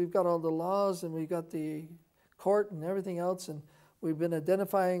fact that we've got all the laws and we've got the court and everything else, and we've been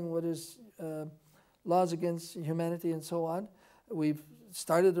identifying what is laws against humanity and so on. We've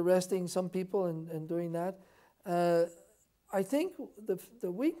started arresting some people and doing that. I think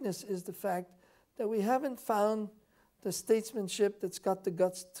the weakness is the fact that we haven't found the statesmanship that's got the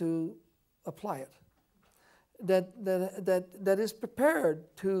guts to apply it. That is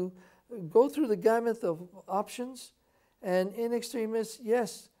prepared to go through the gamut of options, and in extremis,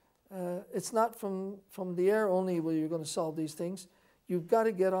 yes, it's not from the air only where you're going to solve these things. You've got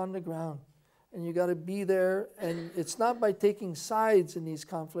to get on the ground, and you've got to be there, and it's not by taking sides in these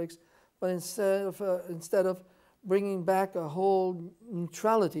conflicts, but instead of bringing back a whole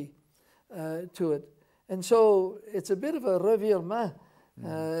neutrality to it. And so it's a bit of a revirement.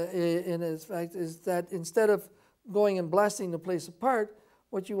 In its fact, is that instead of going and blasting the place apart,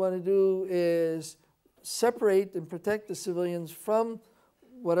 what you want to do is separate and protect the civilians from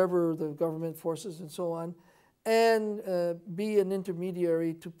whatever the government forces and so on, and be an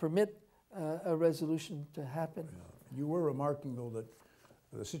intermediary to permit a resolution to happen. Yeah. You were remarking, though, that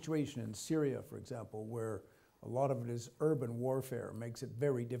the situation in Syria, for example, where a lot of it is urban warfare, makes it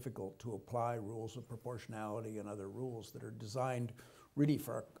very difficult to apply rules of proportionality and other rules that are designed really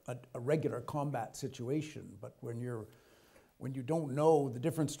for a regular combat situation. But when you don't know the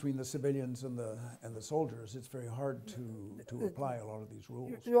difference between the civilians and the soldiers, it's very hard to apply a lot of these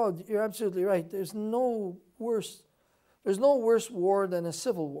rules. You're absolutely right. There's no worse war than a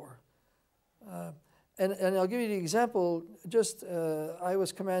civil war. And I'll give you the example. Just I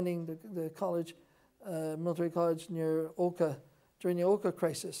was commanding the college, military college near Oka during the Oka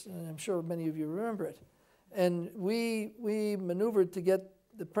crisis, and I'm sure many of you remember it. And we maneuvered to get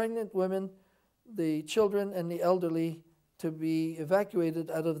the pregnant women, the children, and the elderly to be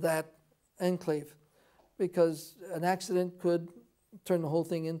evacuated out of that enclave, because an accident could turn the whole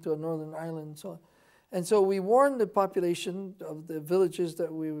thing into a Northern Ireland and so on. And so we warned the population of the villages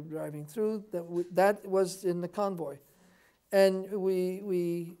that we were driving through that was in the convoy. And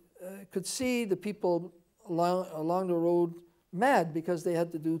we could see the people along the road mad because they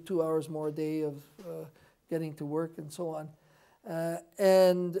had to do 2 hours more a day of getting to work and so on.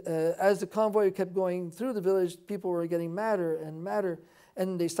 As the convoy kept going through the village, people were getting madder and madder,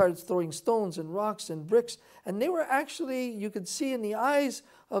 and they started throwing stones and rocks and bricks. And they were actually, you could see in the eyes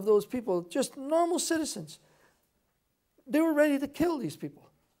of those people, just normal citizens. They were ready to kill these people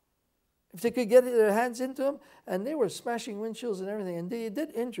if they could get their hands into them, and they were smashing windshields and everything. And they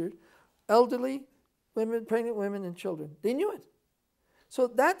did injure elderly women, pregnant women, and children. They knew it. So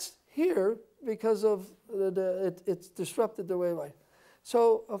that's here because of it's disrupted their way of life.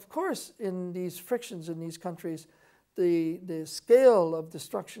 So of course, in these frictions in these countries, the scale of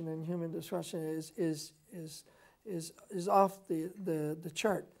destruction and human destruction is off the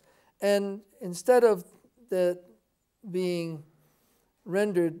chart. And instead of that being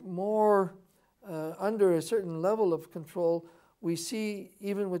rendered more under a certain level of control, we see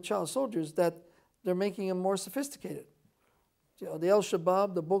even with child soldiers that they're making them more sophisticated. You know, the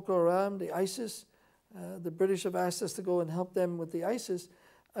Al-Shabaab, the Boko Haram, the ISIS, the British have asked us to go and help them with the ISIS.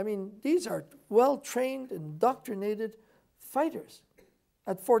 I mean, these are well-trained, indoctrinated fighters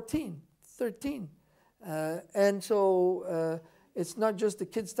at 14, 13. And so it's not just the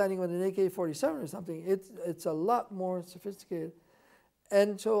kid standing with an AK-47 or something. It's a lot more sophisticated.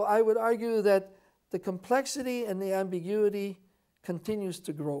 And so I would argue that the complexity and the ambiguity continues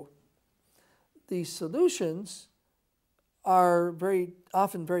to grow. The solutions are very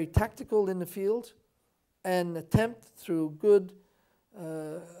often very tactical in the field and attempt through good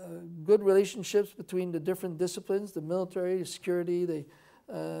relationships between the different disciplines, the military, the security,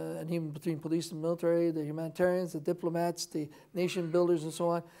 and even between police and military, the humanitarians, the diplomats, the nation builders, and so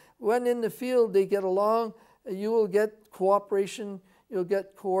on. When in the field they get along, you will get cooperation, you'll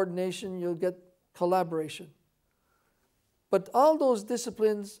get coordination, you'll get collaboration. But all those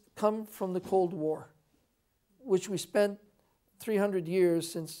disciplines come from the Cold War, which we spent 300 years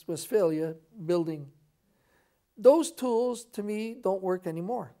since Westphalia building. Those tools, to me, don't work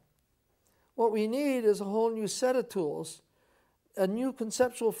anymore. What we need is a whole new set of tools, a new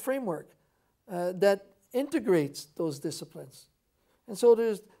conceptual framework that integrates those disciplines. And so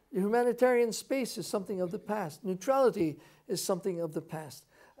there's the humanitarian space is something of the past. Neutrality is something of the past.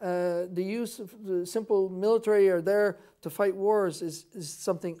 The use of the simple military are there to fight wars is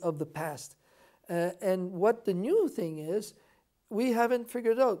something of the past. And what the new thing is, we haven't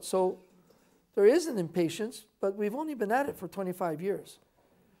figured out. So there is an impatience, but we've only been at it for 25 years.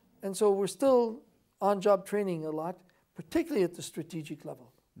 And so we're still on-job training a lot, particularly at the strategic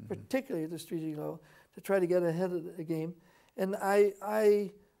level, to try to get ahead of the game. And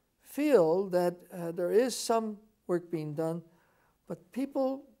I feel that there is some work being done, but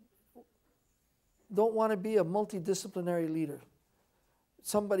people don't want to be a multidisciplinary leader,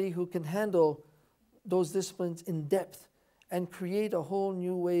 somebody who can handle those disciplines in depth and create a whole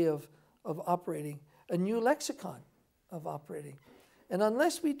new way of operating, a new lexicon of operating. And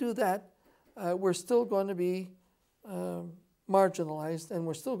unless we do that, we're still going to be marginalized, and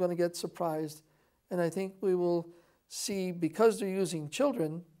we're still going to get surprised. And I think we will see, because they're using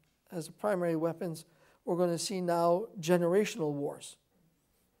children as primary weapons, we're going to see now generational wars.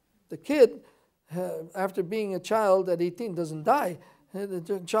 The kid, after being a child at 18, doesn't die.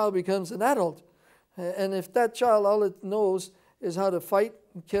 The child becomes an adult. And if that child, all it knows is how to fight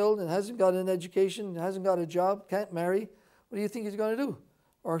and kill, and hasn't got an education, hasn't got a job, can't marry, what do you think he's going to do?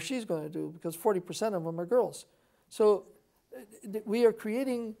 Or she's going to do? Because 40% of them are girls. So we are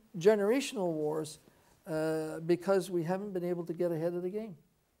creating generational wars because we haven't been able to get ahead of the game.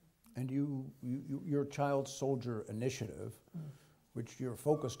 And your Child Soldier initiative, which you're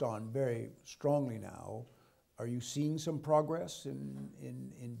focused on very strongly now, are you seeing some progress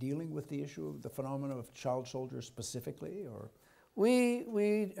in dealing with the issue of the phenomenon of child soldiers specifically? Or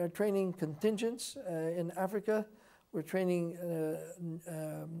we are training contingents in Africa. We're training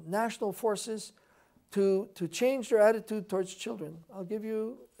national forces to change their attitude towards children. I'll give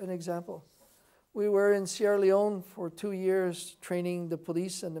you an example. We were in Sierra Leone for 2 years training the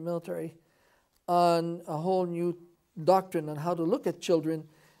police and the military on a whole new doctrine on how to look at children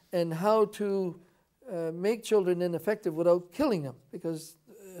and how to make children ineffective without killing them, because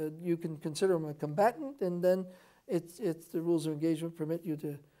you can consider them a combatant, and then it's the rules of engagement permit you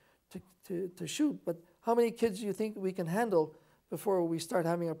to shoot. But how many kids do you think we can handle before we start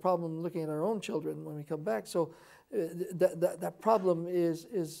having a problem looking at our own children when we come back? So that problem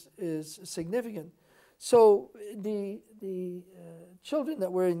is significant. So the children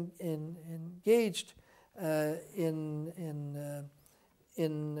that were engaged in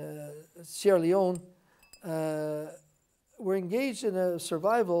Sierra Leone were engaged in a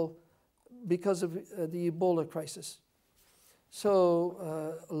survival because of the Ebola crisis.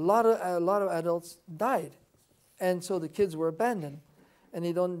 So a lot of adults died, And so the kids were abandoned. And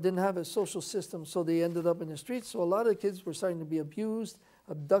they didn't have a social system, so they ended up in the streets. So a lot of the kids were starting to be abused,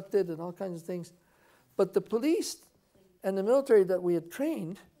 abducted, and all kinds of things. But the police and the military that we had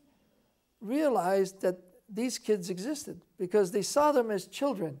trained realized that these kids existed because they saw them as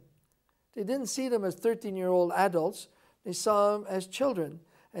children. They didn't see them as 13-year-old adults. They saw them as children,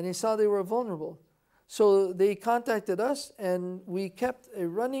 and they saw they were vulnerable. So they contacted us, and we kept a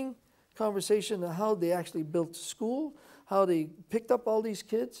running conversation on how they actually built school, how they picked up all these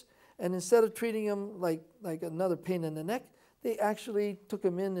kids, and instead of treating them like another pain in the neck, they actually took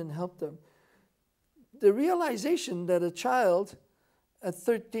them in and helped them. The realization that a child at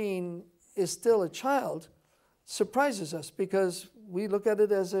 13 is still a child surprises us because we look at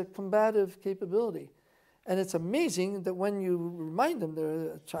it as a combative capability. And it's amazing that when you remind them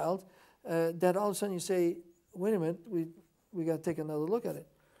they're a child, that all of a sudden you say, wait a minute, we got to take another look at it.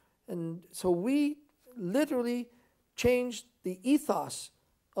 And so we literally changed the ethos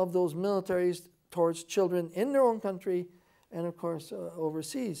of those militaries towards children in their own country and, of course,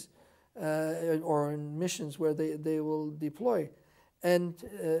 overseas or in missions where they will deploy. And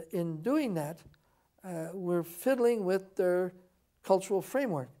in doing that, we're fiddling with their cultural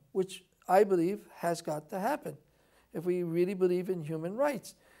framework, which I believe has got to happen if we really believe in human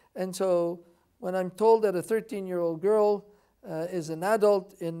rights. And so when I'm told that a 13-year-old girl is an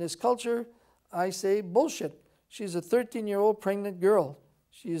adult in this culture, I say bullshit. She's a 13-year-old pregnant girl.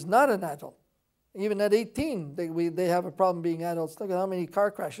 She is not an adult. Even at 18, they have a problem being adults. Look at how many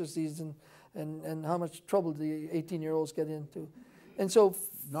car crashes these and how much trouble the 18-year-olds get into. And so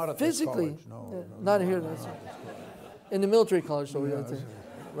not at physically, this college, no, not here. In the military college, so yeah,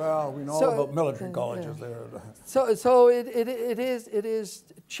 well, we know all about military colleges there. So it is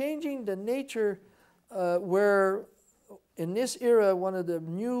changing the nature where in this era one of the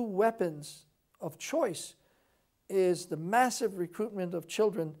new weapons of choice is the massive recruitment of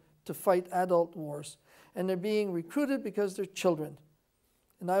children to fight adult wars. And they're being recruited because they're children.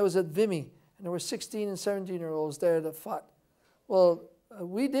 And I was at Vimy, and there were 16 and 17-year-olds there that fought. Well,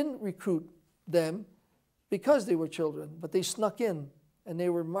 we didn't recruit them because they were children, but they snuck in, and they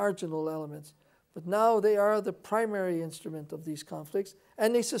were marginal elements. But now they are the primary instrument of these conflicts,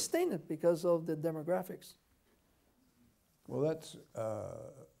 and they sustain it because of the demographics. Well, that's,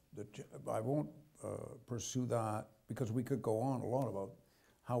 I won't pursue that because we could go on a lot about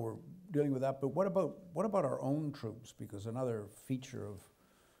how we're dealing with that. But what about our own troops? Because another feature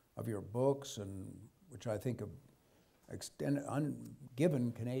of your books, and which I think have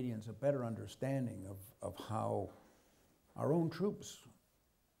given Canadians a better understanding of how our own troops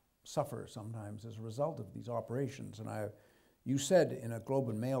suffer sometimes as a result of these operations. And you said in a Globe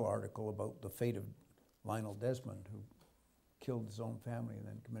and Mail article about the fate of Lionel Desmond, who killed his own family and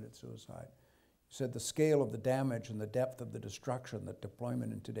then committed suicide. You said the scale of the damage and the depth of the destruction that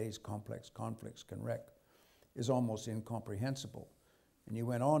deployment in today's complex conflicts can wreak is almost incomprehensible. And you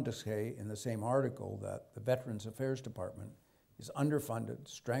went on to say in the same article that the Veterans Affairs Department is underfunded,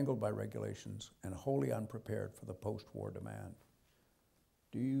 strangled by regulations, and wholly unprepared for the post-war demand.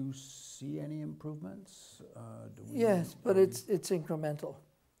 Do you see any improvements? Yes, but it's incremental.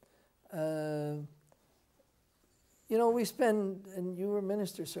 You know, we spend, and you were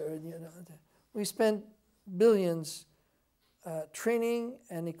minister, sir, and you know, we spent billions training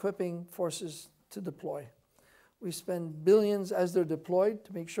and equipping forces to deploy. We spend billions as they're deployed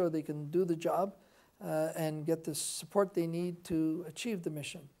to make sure they can do the job and get the support they need to achieve the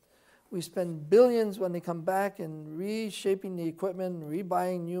mission. We spend billions when they come back and reshaping the equipment,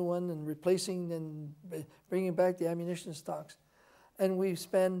 rebuying new one and replacing and bringing back the ammunition stocks. And we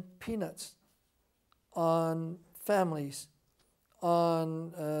spend peanuts on families,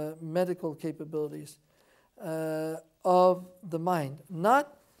 on medical capabilities of the mind.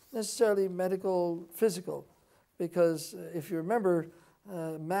 Not necessarily medical, physical, because if you remember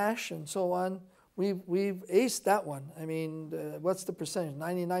MASH and so on, we've aced that one. I mean, what's the percentage?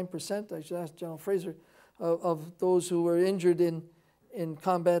 99%, I should ask General Fraser, of those who were injured in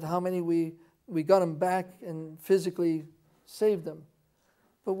combat, how many we got them back and physically saved them.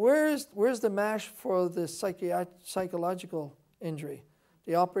 But where's the MASH for the psychological injury,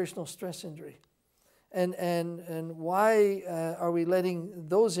 the operational stress injury? And why are we letting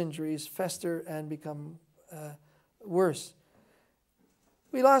those injuries fester and become worse?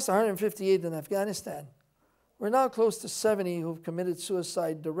 We lost 158 in Afghanistan. We're now close to 70 who've committed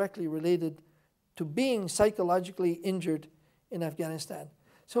suicide directly related to being psychologically injured in Afghanistan.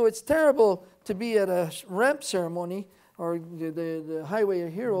 So it's terrible to be at a ramp ceremony or the Highway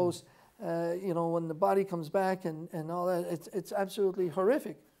of Heroes, you know, when the body comes back and all that. It's absolutely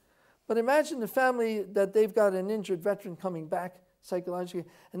horrific. But imagine the family that they've got an injured veteran coming back psychologically,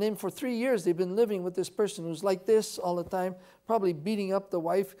 and then for 3 years they've been living with this person who's like this all the time, probably beating up the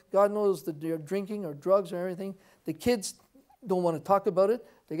wife. God knows that they're drinking or drugs or everything. The kids don't want to talk about it.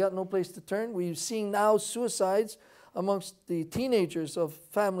 They got no place to turn. We're seeing now suicides amongst the teenagers of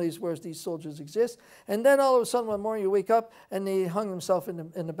families where these soldiers exist. And then all of a sudden one morning you wake up and they hung themselves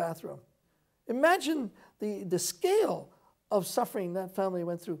in the bathroom. Imagine the scale of suffering that family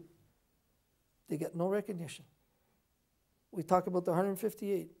went through. They get no recognition. We talk about the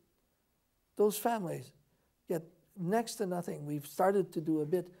 158. Those families get next to nothing. We've started to do a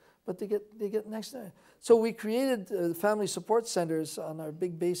bit, but they get next to nothing. So we created family support centers on our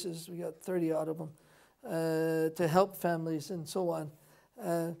big bases. We got 30 out of them to help families and so on.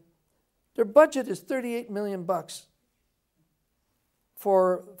 Their budget is $38 million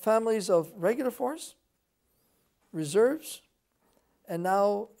for families of regular force, reserves, and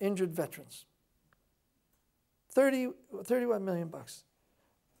now injured veterans. 31 million bucks,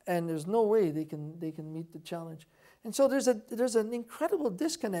 and there's no way they can meet the challenge. And so there's an incredible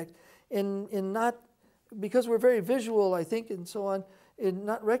disconnect in not, because we're very visual, I think, and so on, in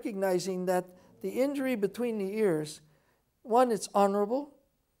not recognizing that the injury between the ears, one, it's honorable,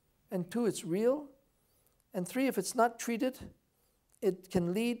 and two, it's real, and three, if it's not treated, it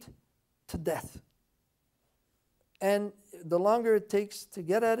can lead to death. And the longer it takes to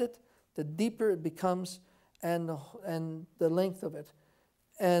get at it, the deeper it becomes, and the length of it.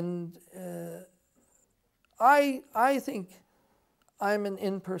 And I think I'm an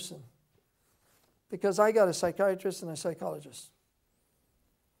in person because I got a psychiatrist and a psychologist.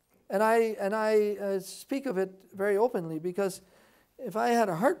 And I speak of it very openly because if I had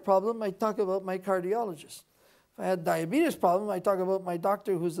a heart problem, I talk about my cardiologist. If I had a diabetes problem, I talk about my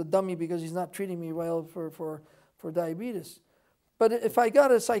doctor who's a dummy because he's not treating me well for diabetes. But if I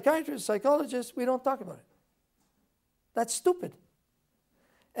got a psychiatrist, psychologist, we don't talk about it. That's stupid.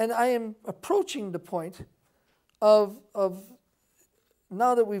 And I am approaching the point of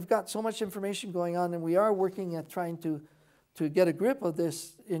now that we've got so much information going on and we are working at trying to get a grip of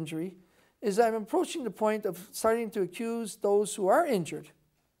this injury, is I'm approaching the point of starting to accuse those who are injured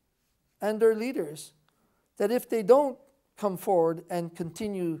and their leaders that if they don't come forward and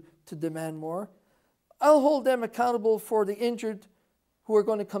continue to demand more, I'll hold them accountable for the injured who are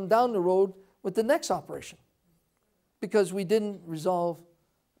going to come down the road with the next operation, because we didn't resolve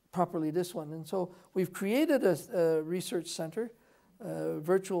properly this one. And so we've created a research center, a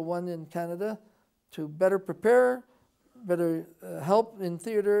virtual one in Canada, to better prepare, better help in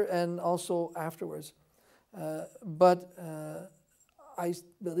theater and also afterwards. But I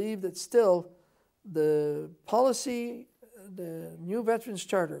believe that still the policy, the new Veterans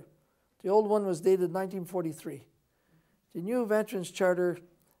Charter, the old one was dated 1943. The new Veterans Charter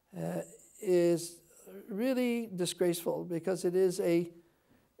is really disgraceful because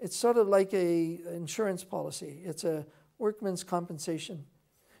it's sort of like a insurance policy. It's a workman's compensation.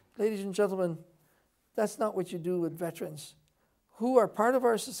 Ladies and gentlemen, that's not what you do with veterans who are part of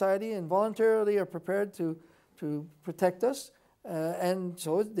our society and voluntarily are prepared to protect us. And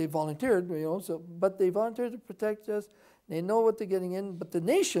so they volunteered, but they volunteered to protect us. They know what they're getting in, but the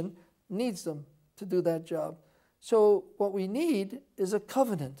nation needs them to do that job. So what we need is a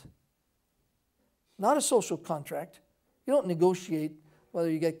covenant, not a social contract. You don't negotiate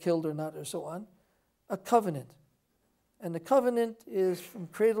whether you get killed or not or so on. A covenant. And the covenant is from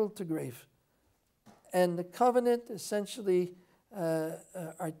cradle to grave. And the covenant essentially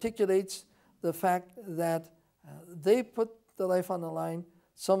articulates the fact that they put the life on the line.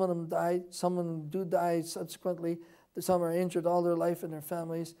 Some of them died. Some of them do die subsequently. Some are injured all their life and their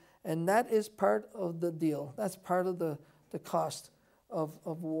families. And that is part of the deal. That's part of the cost of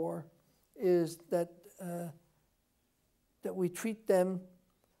war, is that we treat them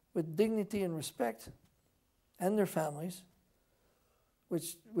with dignity and respect, and their families,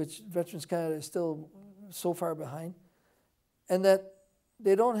 which Veterans Canada is still so far behind, and that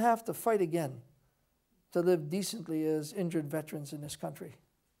they don't have to fight again to live decently as injured veterans in this country.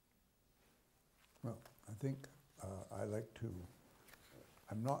 Well, I think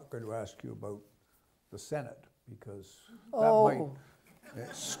I'm not going to ask you about the Senate because that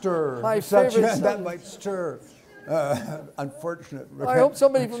might stir my favorite that might stir unfortunate. I hope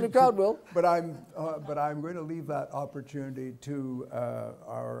somebody from the crowd will. But I'm going to leave that opportunity to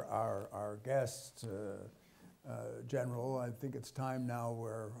our guest, General. I think it's time now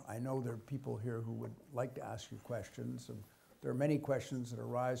where I know there are people here who would like to ask you questions. And there are many questions that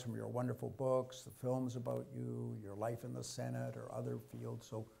arise from your wonderful books, the films about you, your life in the Senate or other fields.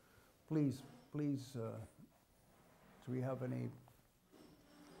 So please, do we have any?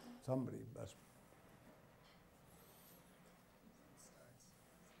 Somebody best.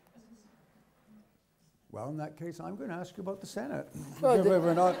 Well, in that case, I'm going to ask you about the Senate. Well,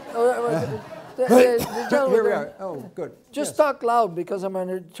 We're not. the gentleman Here we there, are. Oh, good. just Yes. talk loud because I'm an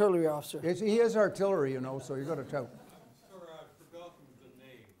artillery officer. He is artillery, you know, so you got to tell. Sir, I've forgotten the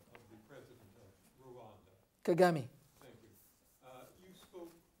name of the president of Rwanda. Kagame. Thank you. You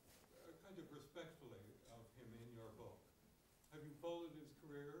spoke kind of respectfully of him in your book. Have you followed his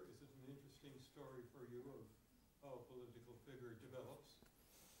career? Is it an interesting story for you of how a political figure develops?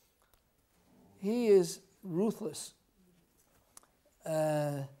 He is ruthless,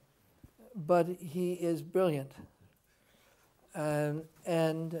 but he is brilliant. And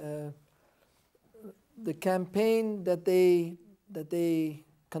the campaign that they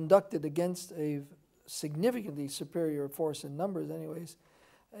conducted against a significantly superior force in numbers, anyways,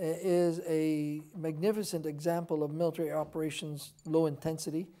 is a magnificent example of military operations, low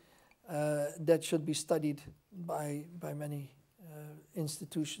intensity, that should be studied by many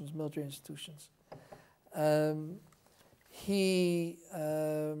institutions, military institutions. He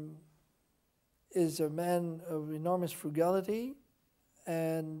is a man of enormous frugality,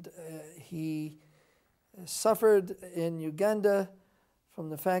 and he suffered in Uganda from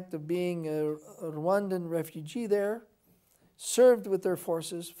the fact of being a Rwandan refugee there, served with their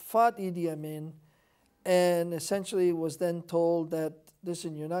forces, fought Idi Amin, and essentially was then told that,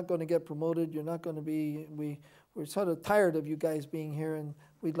 listen, you're not going to get promoted, you're not going to be, we're sort of tired of you guys being here and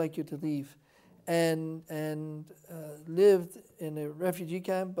we'd like you to leave. And lived in a refugee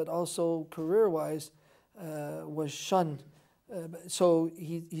camp, but also career-wise was shunned. So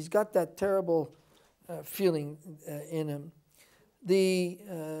he's got that terrible feeling in him. The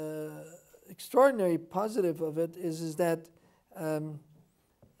extraordinary positive of it is that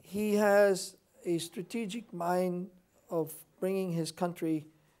he has a strategic mind of bringing his country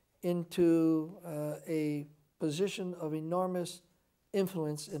into a position of enormous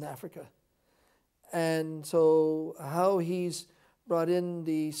influence in Africa. And so how he's brought in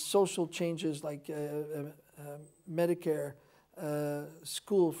the social changes like Medicare,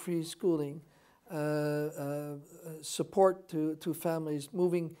 free schooling, support to families,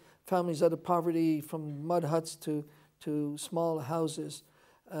 moving families out of poverty from mud huts to small houses,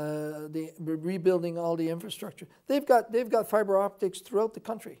 rebuilding all the infrastructure. They've got fiber optics throughout the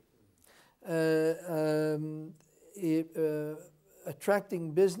country.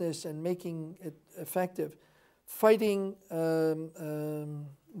 Attracting business and making it effective, fighting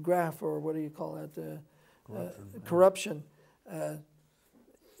graft, or what do you call it, corruption.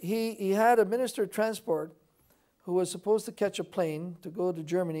 He had a minister of transport who was supposed to catch a plane to go to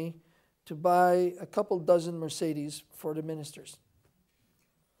Germany to buy a couple dozen Mercedes for the ministers.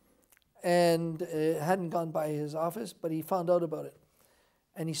 And it hadn't gone by his office, but he found out about it.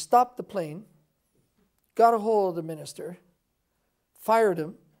 And he stopped the plane, got a hold of the minister, fired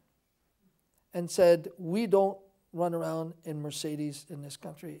him, and said, we don't run around in Mercedes in this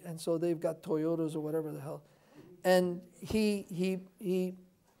country. And so they've got Toyotas or whatever the hell. And he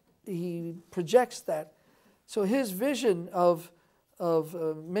projects that. So his vision of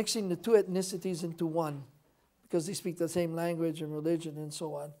mixing the two ethnicities into one, because they speak the same language and religion and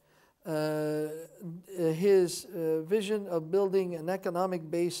so on, his vision of building an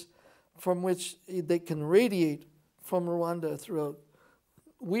economic base from which they can radiate from Rwanda throughout.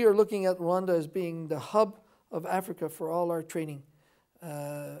 We are looking at Rwanda as being the hub of Africa for all our training,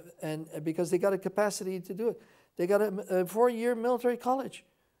 and because they got a capacity to do it. They got a 4-year military college.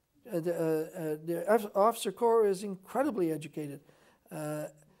 The officer corps is incredibly educated.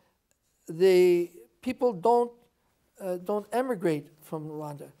 The people don't emigrate from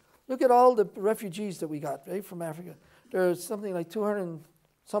Rwanda. Look at all the refugees that we got, right, from Africa. There's something like 200 and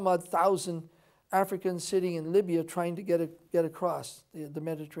some odd thousand Africans sitting in Libya trying to get across the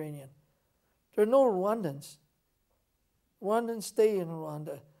Mediterranean. There are no Rwandans. Rwandans stay in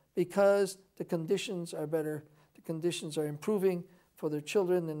Rwanda because the conditions are better, the conditions are improving for their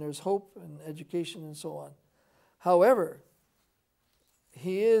children, and there's hope and education and so on. However,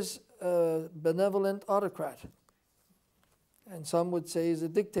 he is a benevolent autocrat. And some would say he's a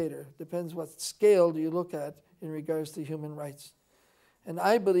dictator. Depends what scale do you look at in regards to human rights. And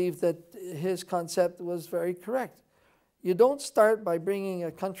I believe that his concept was very correct. You don't start by bringing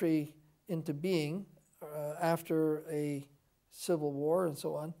a country into being after a civil war and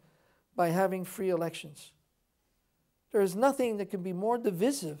so on by having free elections. There is nothing that can be more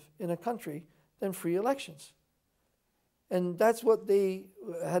divisive in a country than free elections. And that's what they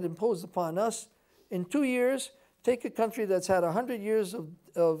had imposed upon us. In 2 years, take a country that's had 100 years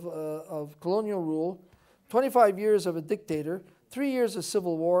of colonial rule, 25 years of a dictator, 3 years of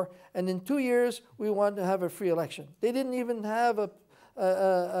civil war, and in 2 years we want to have a free election. They didn't even have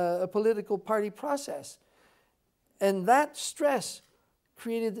a political party process. And that stress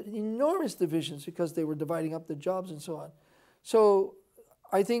created enormous divisions because they were dividing up the jobs and so on. So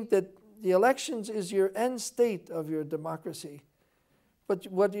I think that the elections is your end state of your democracy. But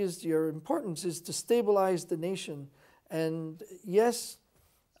what is your importance is to stabilize the nation. And yes,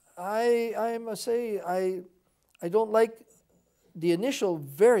 I must say, I don't like the initial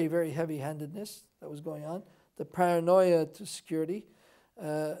very, very heavy-handedness that was going on, the paranoia to security,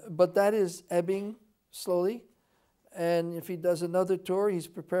 but that is ebbing slowly. And if he does another tour, he's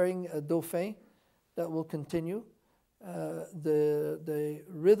preparing a Dauphin that will continue. The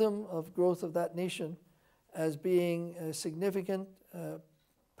rhythm of growth of that nation as being a significant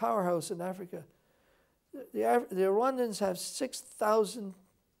powerhouse in Africa. The Rwandans have 6,000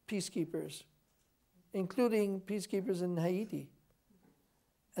 peacekeepers, including peacekeepers in Haiti.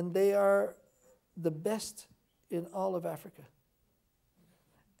 And they are the best in all of Africa.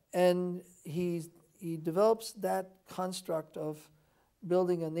 And he develops that construct of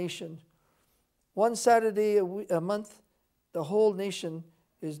building a nation. One Saturday a month, the whole nation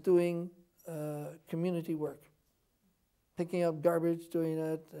is doing community work, picking up garbage, doing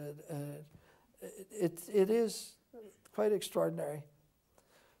it. It is quite extraordinary.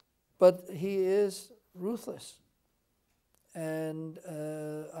 But he is ruthless. And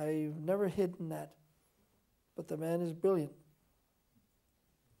I've never hidden that. But the man is brilliant.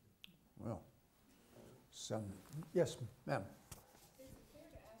 Well, yes, ma'am. Is it fair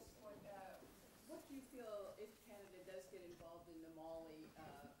to ask what do you feel if Canada does get involved in the Mali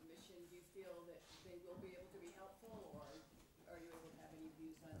mission? Do you feel that they will be able to be helpful, or are you able to have any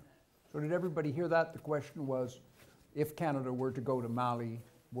views on that? So did everybody hear that? The question was, if Canada were to go to Mali,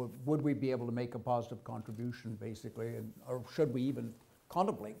 would we be able to make a positive contribution, basically, or should we even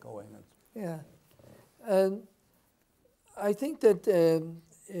contemplate going? Yeah. I think that,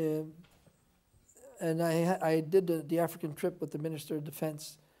 and I did the African trip with the Minister of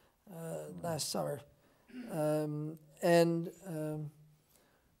Defense last summer.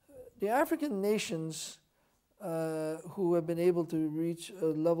 The African nations who have been able to reach a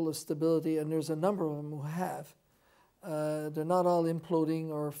level of stability, and there's a number of them who have, they're not all imploding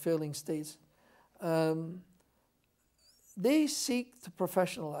or failing states. They seek to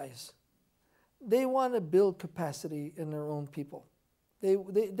professionalize. They want to build capacity in their own people. They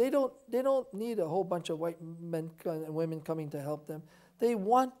don't need a whole bunch of white men and women coming to help them. They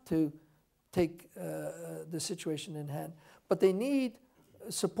want to take the situation in hand, but they need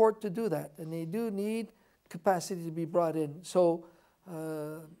support to do that, and they do need capacity to be brought in. So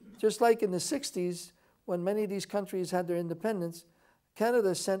just like in the 60s, when many of these countries had their independence,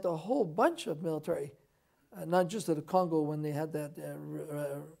 Canada sent a whole bunch of military, not just to the Congo when they had that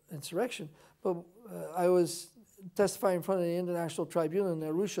insurrection, but I was testifying in front of the International Tribunal in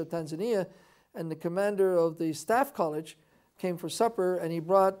Arusha, Tanzania, and the commander of the staff college came for supper, and he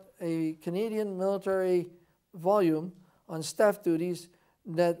brought a Canadian military volume on staff duties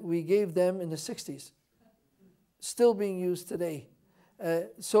that we gave them in the 60s, still being used today.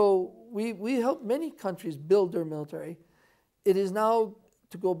 So we helped many countries build their military. It is now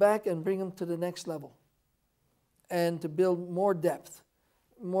to go back and bring them to the next level and to build more depth,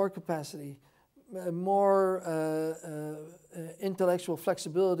 more capacity, more intellectual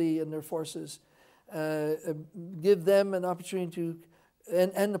flexibility in their forces, give them an opportunity to,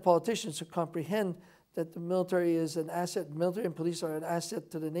 and the politicians to comprehend that the military is an asset, military and police are an asset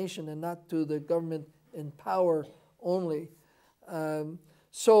to the nation and not to the government in power only. I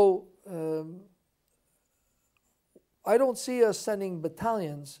don't see us sending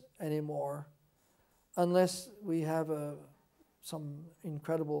battalions anymore unless we have some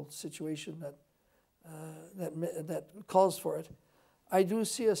incredible situation that calls for it. I do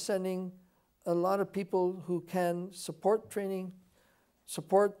see us sending a lot of people who can support training,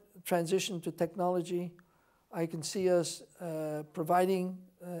 support transition to technology. I can see us providing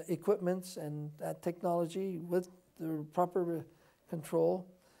equipments and that technology with the proper control.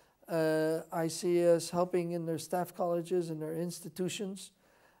 I see us helping in their staff colleges and their institutions.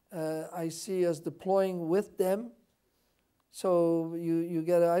 I see us deploying with them. So you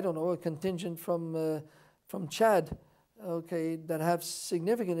get, I don't know, a contingent from Chad, okay, that have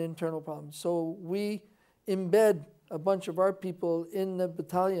significant internal problems. So we embed a bunch of our people in the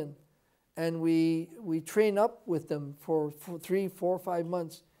battalion, and we train up with them for 3, 4, 5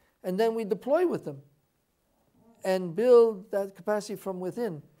 months, and then we deploy with them and build that capacity from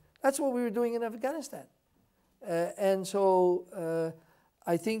within. That's what we were doing in Afghanistan. And so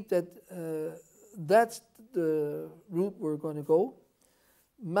I think that that's the route we're going to go.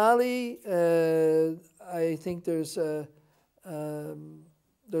 Mali, I think there's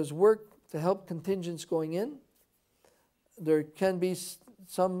work to help contingents going in. There can be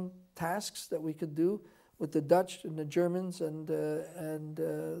some tasks that we could do with the Dutch and the Germans and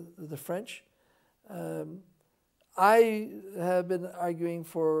the French. I have been arguing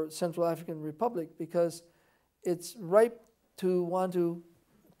for Central African Republic because it's ripe to want to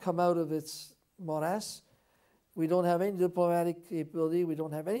come out of its morass. We don't have any diplomatic capability. We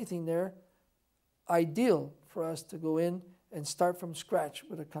don't have anything there. Ideal for us to go in and start from scratch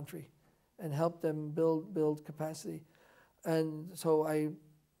with a country and help them build capacity. And so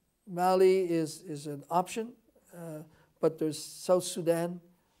Mali is an option, but there's South Sudan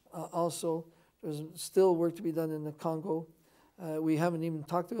also. There's still work to be done in the Congo. We haven't even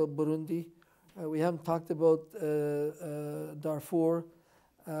talked about Burundi. We haven't talked about Darfur.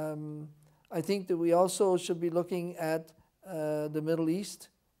 I think that we also should be looking at the Middle East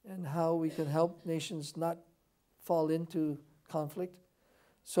and how we can help nations not fall into conflict.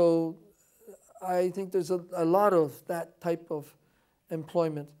 So I think there's a lot of that type of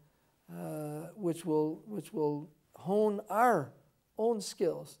employment which will hone our own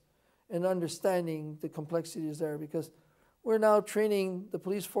skills in understanding the complexities there, because we're now training the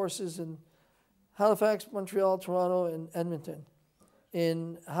police forces in Halifax, Montreal, Toronto, and Edmonton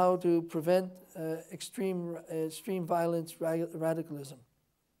in how to prevent extreme violence, radicalism,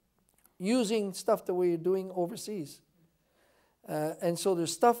 using stuff that we're doing overseas. And so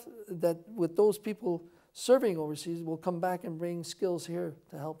there's stuff that with those people serving overseas will come back and bring skills here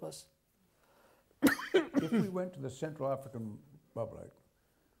to help us. If we went to the Central African Republic,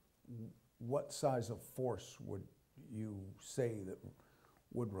 what size of force would you say that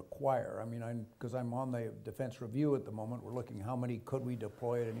would require? I mean, because I'm on the defense review at the moment, we're looking how many could we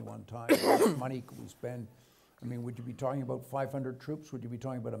deploy at any one time, how much money could we spend? I mean, would you be talking about 500 troops? Would you be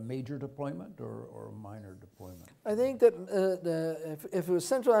talking about a major deployment or a minor deployment? I think that if it was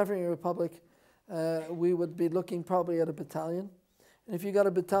Central African Republic, we would be looking probably at a battalion. And if you got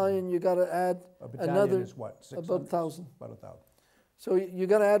a battalion, you got to add another, is what, 600? about 1,000. About 1,000. So you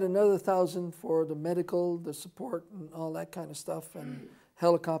got to add another 1,000 for the medical, the support, and all that kind of stuff, and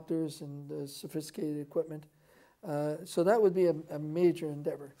helicopters and sophisticated equipment. So that would be a major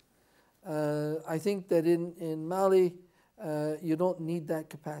endeavor. I think that in Mali, you don't need that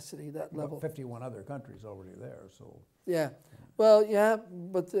capacity, that level. 51 other countries already there, so. Yeah, well, yeah,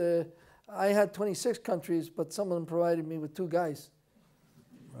 but I had 26 countries, but some of them provided me with 2 guys.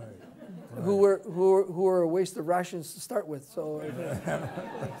 Right. Who were a waste of rations to start with. So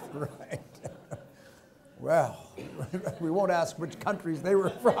Right. Well, we won't ask which countries they were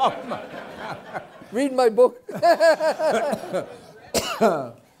from. Read my book.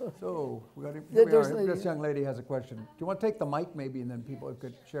 So we got This young lady has a question. Do you want to take the mic maybe, and then people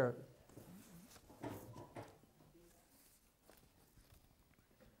could share it?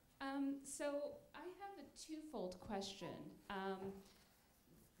 So I have a twofold question.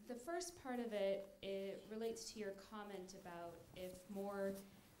 The first part of it relates to your comment about if more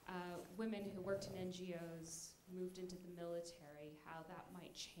women who worked in NGOs moved into the military, how that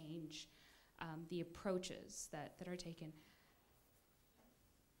might change the approaches that are taken.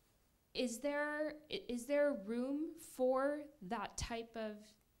 Is there room for that type of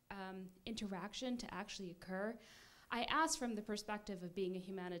interaction to actually occur? I ask from the perspective of being a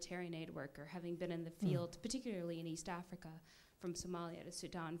humanitarian aid worker, having been in the field, particularly in East Africa, from Somalia to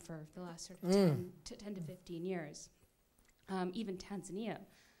Sudan for the last sort of 10 to 15 years. Even Tanzania,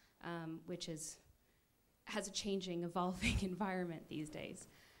 which has a changing, evolving environment these days.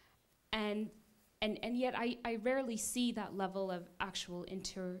 And yet I rarely see that level of actual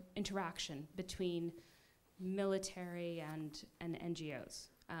interaction between military and NGOs.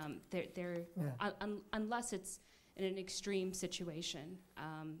 Unless it's in an extreme situation,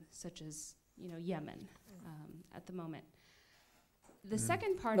 such as Yemen at the moment. The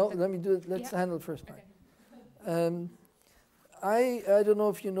second part. No, let me do it. Let's handle the first part. Okay. I don't know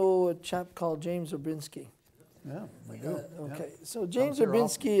if you know a chap called James Obrinsky. Yeah, we do. Okay, Yeah. so James Comes here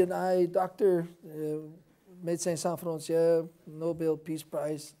Obrinsky and I, Dr. Médecins Sans Frontières, Nobel Peace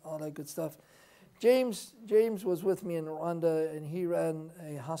Prize, all that good stuff. James was with me in Rwanda, and he ran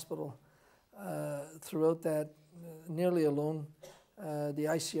a hospital throughout that, nearly alone. The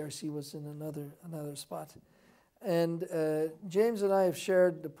ICRC was in another spot. And James and I have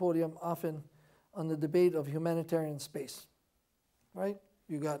shared the podium often on the debate of humanitarian space, right?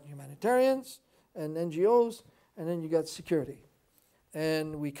 You got humanitarians and NGOs, and then you got security.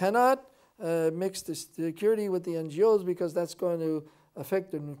 And we cannot mix the security with the NGOs because that's going to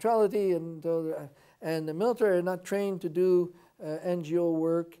affect their neutrality, and the military are not trained to do NGO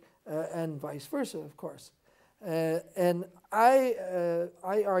work, and vice versa, of course. And I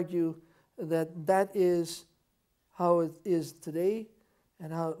argue that that is how it is today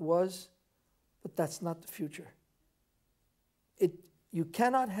and how it was, but that's not the future. You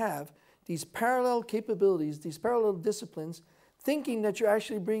cannot have these parallel capabilities, these parallel disciplines, thinking that you're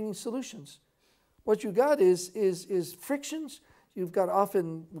actually bringing solutions. What you got is frictions. You've got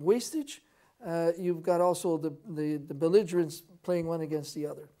often wastage. You've got also the belligerents playing one against the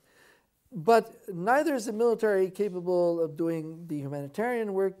other. But neither is the military capable of doing the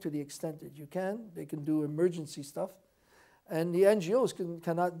humanitarian work to the extent that you can. They can do emergency stuff. And the NGOs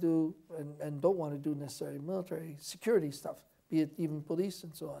cannot do and don't want to do necessarily military security stuff, be it even police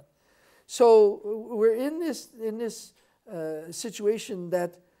and so on. So we're in this situation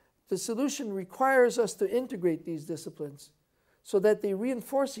that the solution requires us to integrate these disciplines so that they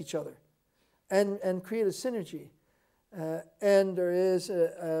reinforce each other and create a synergy. And there is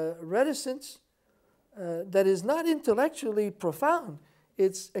a reticence that is not intellectually profound,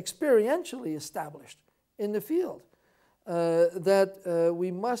 it's experientially established in the field, that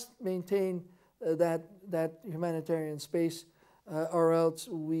we must maintain that humanitarian space, or else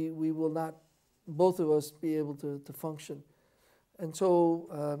we will not, both of us, be able to function. And so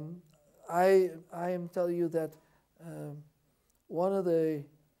I am telling you that one of the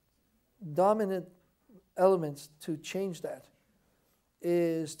dominant elements to change that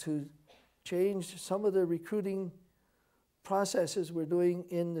is to change some of the recruiting processes we're doing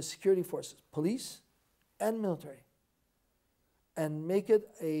in the security forces, police and military, and make it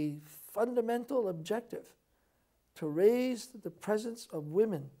a fundamental objective to raise the presence of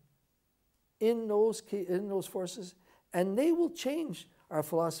women in those forces, and they will change our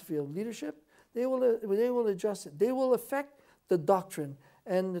philosophy of leadership. They will adjust it. They will affect the doctrine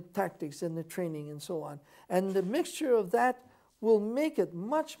and the tactics and the training and so on. And the mixture of that will make it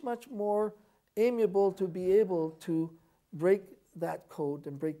much, much more amiable to be able to break that code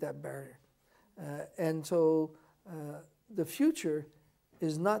and break that barrier. And so the future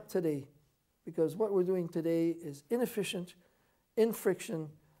is not today, because what we're doing today is inefficient, in friction,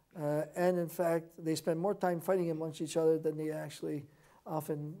 and in fact, they spend more time fighting amongst each other than they actually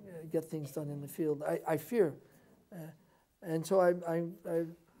often get things done in the field. I fear. And so I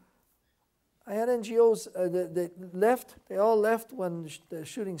had NGOs that left. They all left when the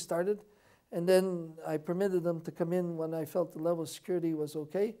shooting started. And then I permitted them to come in when I felt the level of security was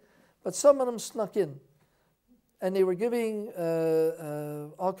okay. But some of them snuck in. And they were giving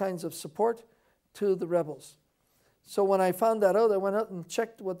all kinds of support to the rebels. So when I found that out, I went out and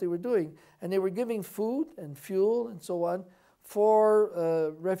checked what they were doing. And they were giving food and fuel and so on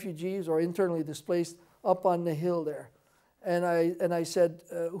for refugees or internally displaced up on the hill there. And I said,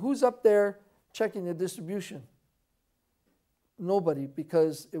 who's up there checking the distribution? Nobody,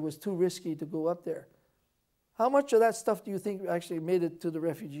 because it was too risky to go up there. How much of that stuff do you think actually made it to the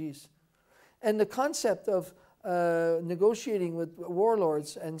refugees? And the concept of negotiating with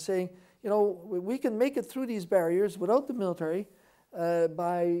warlords and saying, you know, we can make it through these barriers without the military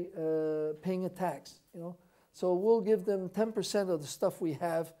by paying a tax, you know. So we'll give them 10% of the stuff we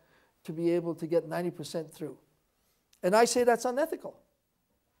have to be able to get 90% through. And I say that's unethical,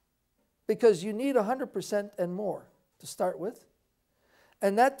 because you need 100% and more to start with.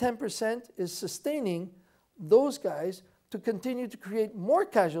 And that 10% is sustaining those guys to continue to create more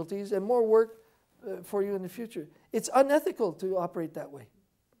casualties and more work for you in the future. It's unethical to operate that way.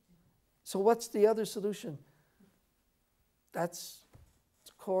 So what's the other solution? That's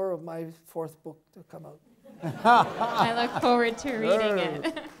the core of my 4th book to come out. I look forward to reading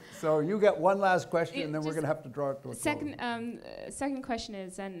it. So you get one last question, and then we're going to have to draw it to a close. Second question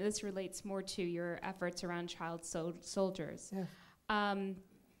is, and this relates more to your efforts around child soldiers. Yeah.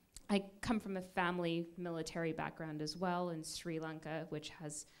 I come from a family military background as well in Sri Lanka, which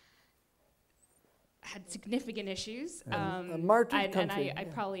has had significant issues. A martyred country. And I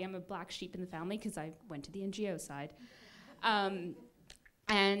probably am a black sheep in the family because I went to the NGO side. And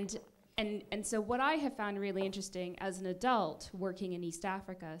so what I have found really interesting as an adult working in East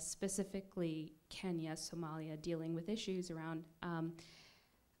Africa, specifically Kenya, Somalia, dealing with issues around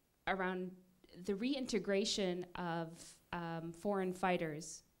the reintegration of foreign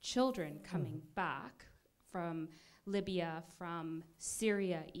fighters, children coming back from Libya, from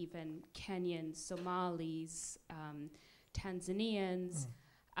Syria even, Kenyans, Somalis, Tanzanians.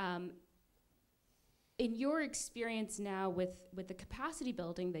 In your experience now with the capacity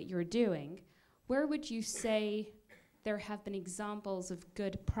building that you're doing, where would you say there have been examples of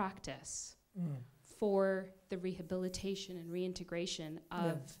good practice for the rehabilitation and reintegration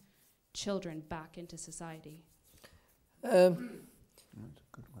of children back into society? That's a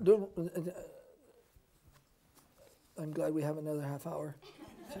good one. I'm glad we have another half hour.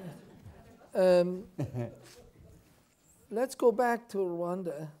 Let's go back to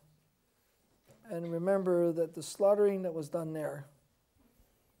Rwanda and remember that the slaughtering that was done there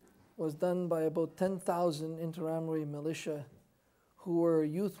was done by about 10,000 Interahamwe militia who were a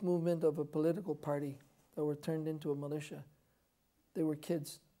youth movement of a political party that were turned into a militia. They were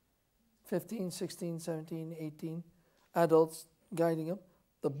kids, 15, 16, 17, 18, adults guiding them.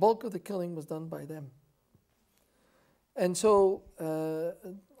 The bulk of the killing was done by them. And so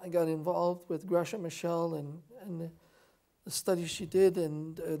I got involved with Gracia Michelle and the studies she did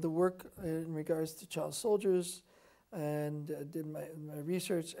and the work in regards to child soldiers, and did my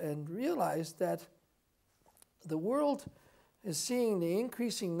research and realized that the world is seeing the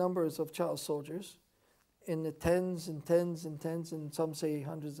increasing numbers of child soldiers in the tens and tens and tens, and some say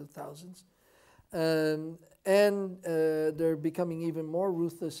hundreds of thousands. And they're becoming even more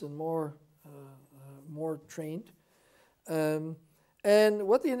ruthless and more trained. And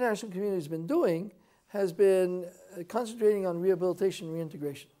what the international community has been doing has been concentrating on rehabilitation and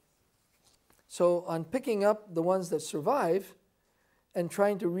reintegration. So on picking up the ones that survive and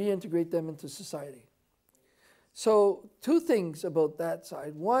trying to reintegrate them into society. So two things about that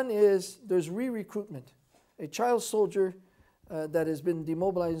side. One is there's re-recruitment. A child soldier that has been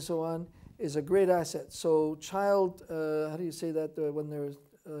demobilized and so on is a great asset. So child, how do you say that when they're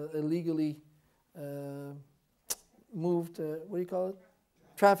illegally moved, what do you call it?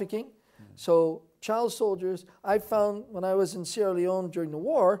 Trafficking. So child soldiers, I found when I was in Sierra Leone during the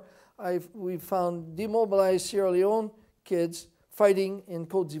war, we found demobilized Sierra Leone kids fighting in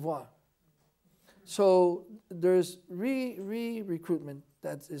Côte d'Ivoire. So there's recruitment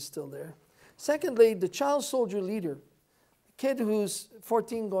that is still there. Secondly, the child soldier leader, a kid who's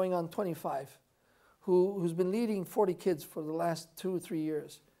 14 going on 25, who's been leading 40 kids for the last 2 or 3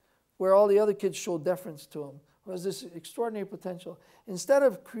 years, where all the other kids show deference to him, who has this extraordinary potential. Instead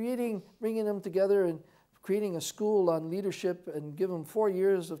of bringing them together and creating a school on leadership and give them 4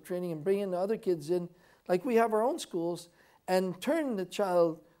 years of training and bringing the other kids in, like we have our own schools, and turn the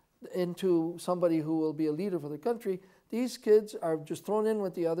child into somebody who will be a leader for the country, these kids are just thrown in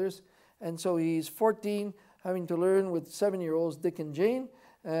with the others. And so he's 14, having to learn with 7-year-olds, Dick and Jane,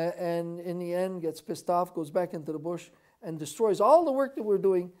 and in the end gets pissed off, goes back into the bush, and destroys all the work that we're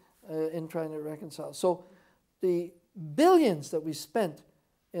doing in trying to reconcile. So the billions that we spent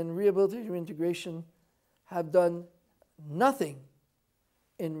in rehabilitation and reintegration have done nothing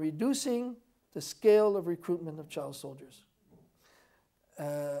in reducing the scale of recruitment of child soldiers.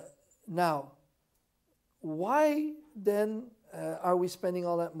 Now, why then are we spending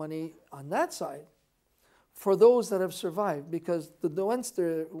all that money on that side for those that have survived? Because once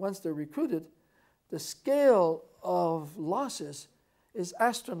they're recruited, the scale of losses is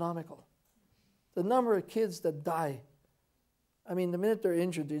astronomical. The number of kids that die. I mean, the minute they're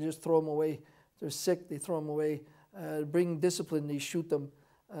injured, they just throw them away. They're sick, they throw them away. Bring discipline, they shoot them.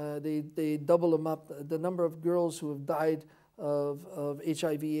 They double them up. The number of girls who have died of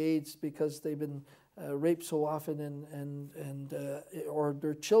HIV/AIDS because they've been raped so often, or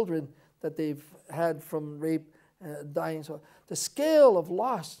their children that they've had from rape dying. So the scale of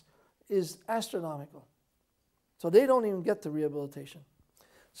loss is astronomical. So they don't even get to rehabilitation.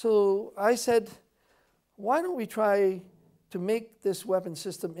 So I said, why don't we try to make this weapon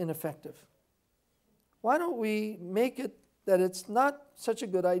system ineffective? Why don't we make it that it's not such a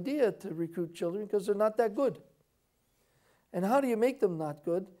good idea to recruit children because they're not that good? And how do you make them not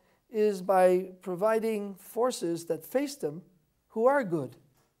good? Is by providing forces that face them who are good,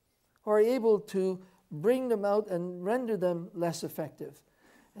 who are able to bring them out and render them less effective.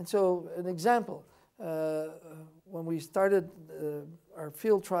 And so an example, when we started our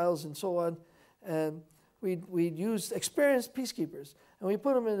field trials and so on, we'd use experienced peacekeepers, and we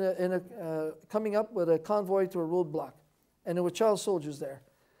put them coming up with a convoy to a roadblock, and there were child soldiers there.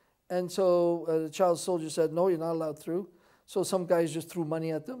 And so the child soldiers said, no, you're not allowed through. So some guys just threw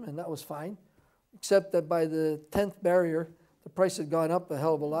money at them, and that was fine, except that by the 10th barrier, the price had gone up a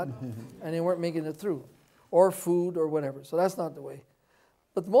hell of a lot, and they weren't making it through, or food or whatever. So that's not the way.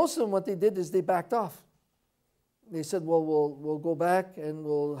 But most of them, what they did is they backed off. They said, well, we'll go back and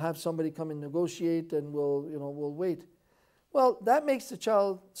we'll have somebody come and negotiate, and we'll wait. Well, that makes the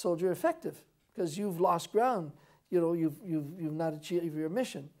child soldier effective because you've lost ground. You've not achieved your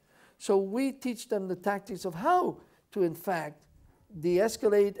mission. So we teach them the tactics of how to, in fact,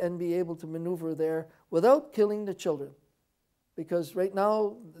 de-escalate and be able to maneuver there without killing the children. because right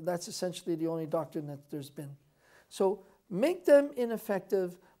now that's essentially the only doctrine that there's been. So make them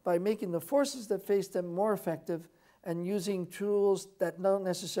ineffective by making the forces that face them more effective and using tools that don't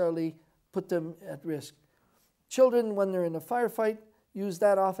necessarily put them at risk. Children, when they're in a firefight, use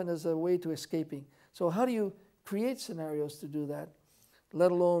that often as a way to escaping. So how do you create scenarios to do that,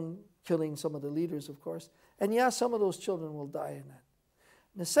 let alone killing some of the leaders, of course? And yeah, some of those children will die in that.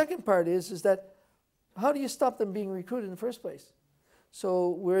 And the second part is that how do you stop them being recruited in the first place?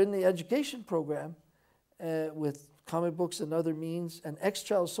 So we're in the education program with comic books and other means and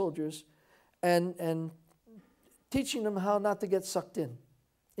ex-child soldiers and teaching them how not to get sucked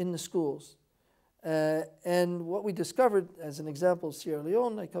in the schools. And what we discovered, as an example, Sierra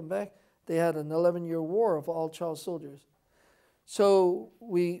Leone, I come back, they had an 11-year war of all child soldiers. So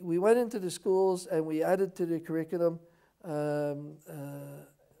we went into the schools and we added to the curriculum a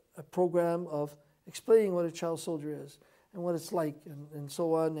program of explaining what a child soldier is and what it's like and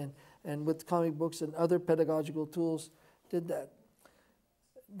so on, and with comic books and other pedagogical tools did that.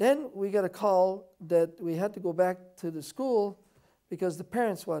 Then we got a call that we had to go back to the school because the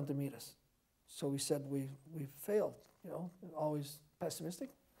parents wanted to meet us. So we said we failed, always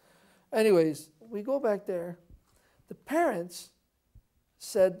pessimistic. Anyways, we go back there. The parents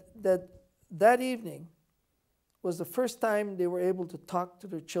said that that evening was the first time they were able to talk to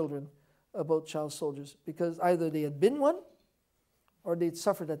their children about child soldiers, because either they had been one or they'd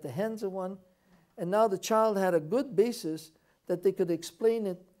suffered at the hands of one, and now the child had a good basis that they could explain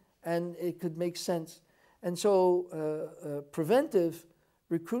it and it could make sense. And so preventive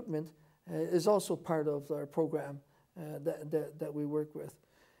recruitment is also part of our program that we work with.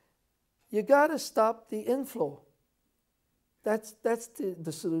 You got to stop the inflow. That's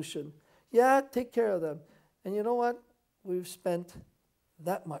the solution. Yeah, take care of them. And you know what? We've spent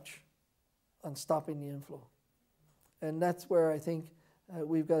that much on stopping the inflow. And that's where I think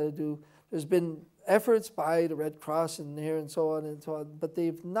we've got to do. There's been efforts by the Red Cross and here and so on, but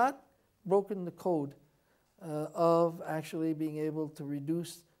they've not broken the code of actually being able to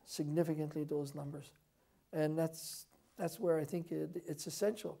reduce significantly those numbers. And that's where I think it's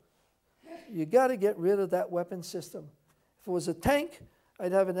essential. You got to get rid of that weapon system. If it was a tank,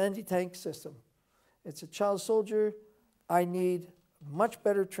 I'd have an anti-tank system. It's a child soldier. I need much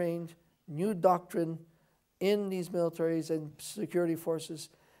better trained, new doctrine in these militaries and security forces,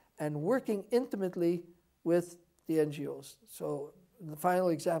 and working intimately with the NGOs. So the final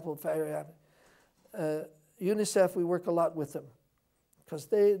example, UNICEF, we work a lot with them because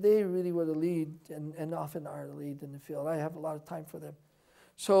they really were the lead and often are the lead in the field. I have a lot of time for them.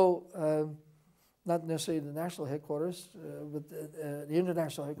 So not necessarily the national headquarters, but the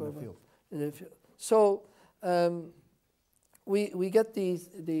international headquarters. In the field. So we get the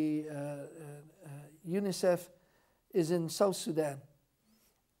UNICEF is in South Sudan,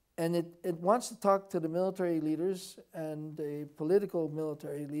 and it wants to talk to the military leaders and the political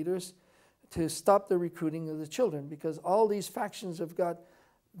military leaders to stop the recruiting of the children, because all these factions have got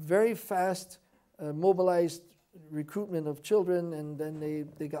very fast mobilized recruitment of children, and then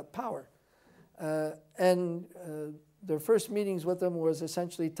they got power. And their first meetings with them was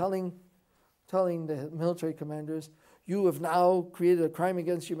essentially telling the military commanders, you have now created a crime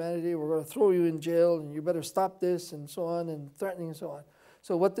against humanity, we're going to throw you in jail, and you better stop this, and so on, and threatening and so on.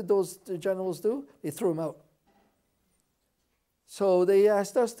 So what did those generals do? They threw them out. So they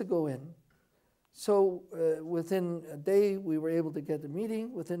asked us to go in. So within a day, we were able to get a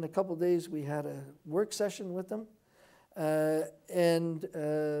meeting. Within a couple of days, we had a work session with them. And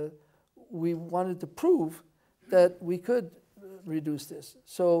we wanted to prove that we could reduce this.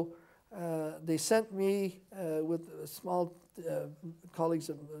 So they sent me with a small colleagues,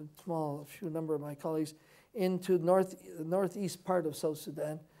 a few number of my colleagues, into the northeast part of South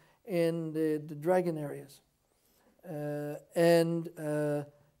Sudan in the Dragon areas. And to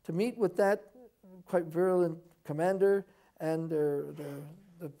meet with that quite virulent commander and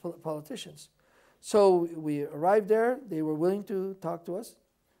the politicians. So we arrived there. They were willing to talk to us,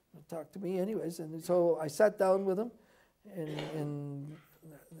 talk to me anyways. And so I sat down with them in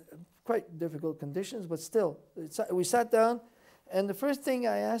quite difficult conditions, but still, we sat down. And the first thing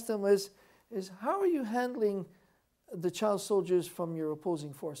I asked them is how are you handling the child soldiers from your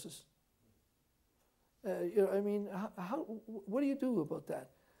opposing forces? What do you do about that?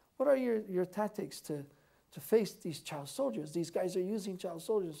 What are your tactics to face these child soldiers? These guys are using child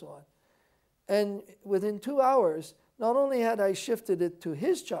soldiers and so on. And within 2 hours, not only had I shifted it to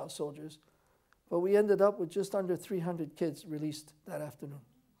his child soldiers, but we ended up with just under 300 kids released that afternoon.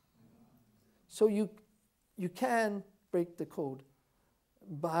 So you can break the code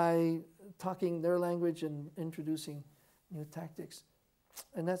by talking their language and introducing new tactics.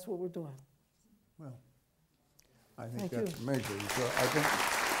 And that's what we're doing. Well, I think Thank that's you. amazing. So I think,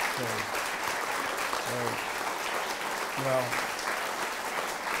 well,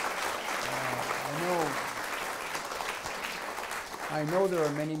 I know there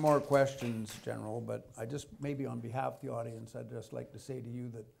are many more questions, General, but I just, maybe on behalf of the audience, I'd just like to say to you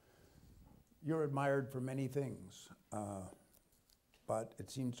that you're admired for many things, but it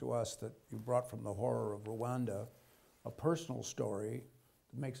seems to us that you brought from the horror of Rwanda a personal story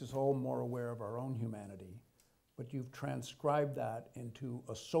that makes us all more aware of our own humanity, but you've transcribed that into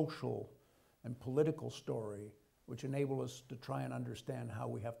a social and political story which enable us to try and understand how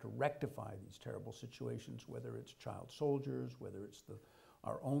we have to rectify these terrible situations, whether it's child soldiers, whether it's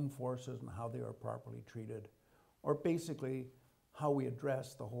our own forces and how they are properly treated, or basically how we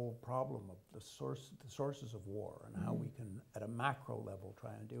address the whole problem of the sources of war and how we can, at a macro level,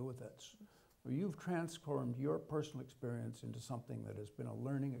 try and deal with it. Well, you've transformed your personal experience into something that has been a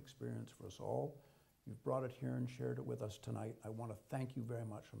learning experience for us all. You've brought it here and shared it with us tonight. I want to thank you very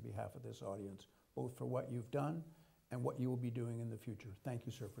much on behalf of this audience, both for what you've done and what you will be doing in the future. Thank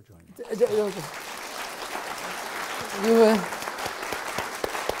you, sir, for joining us.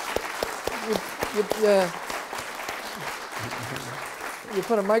 You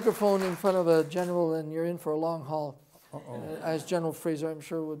put a microphone in front of a general and you're in for a long haul. As General Fraser, I'm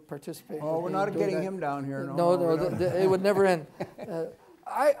sure, would participate. Oh, we're not getting him down here. No, it would never end.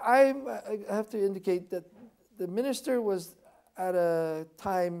 I have to indicate that the minister was at a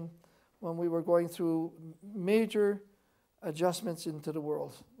time when we were going through major adjustments into the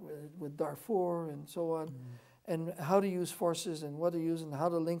world with Darfur and so on, and how to use forces and what to use and how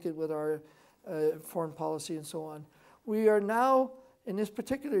to link it with our foreign policy and so on. We are now, in this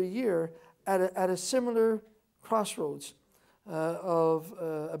particular year, at a similar crossroads of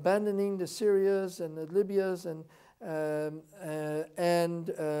abandoning the Syrias and the Libyas and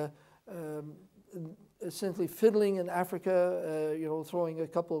essentially fiddling in Africa, throwing a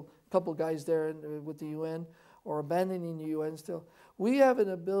couple guys there with the UN, or abandoning the UN still. We have an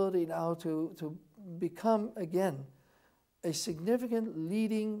ability now to become, again, a significant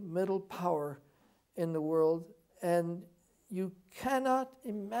leading middle power in the world, and you cannot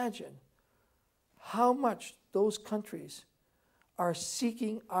imagine how much those countries are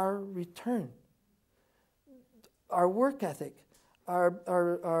seeking our return. Our work ethic,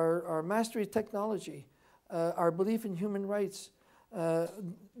 our mastery of technology, our belief in human rights,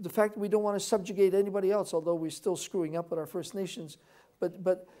 the fact that we don't want to subjugate anybody else, although we're still screwing up with our First Nations,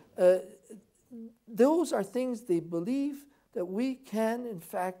 but those are things they believe that we can, in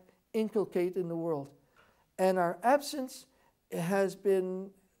fact, inculcate in the world. And our absence has been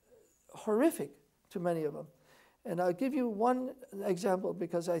horrific to many of them. And I'll give you one example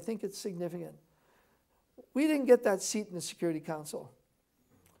because I think it's significant. We didn't get that seat in the Security Council.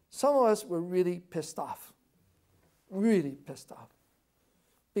 Some of us were really pissed off,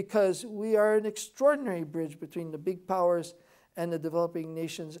 because we are an extraordinary bridge between the big powers and the developing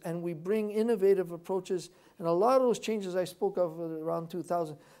nations, and we bring innovative approaches, and a lot of those changes I spoke of around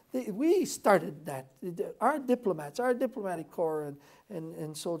 2000, we started that. Our diplomats, our diplomatic corps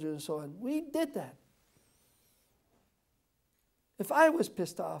and soldiers and so on, we did that. If I was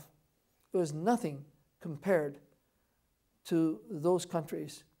pissed off, it was nothing compared to those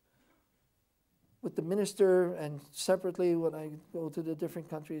countries. With the minister and separately when I go to the different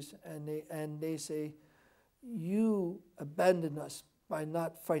countries and they say, you abandoned us by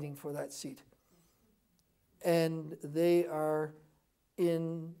not fighting for that seat. And they are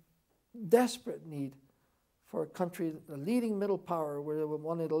in desperate need for a country, a leading middle power. We're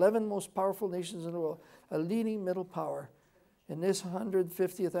one of the 11 most powerful nations in the world, a leading middle power. In this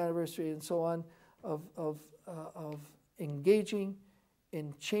 150th anniversary and so on of engaging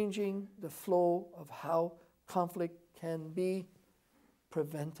in changing the flow of how conflict can be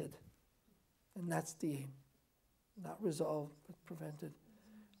prevented. And that's the aim. Not resolved, but prevented.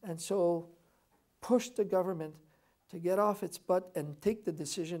 And so push the government to get off its butt and take the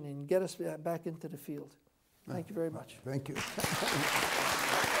decision and get us back into the field. Thank you very much. Thank you.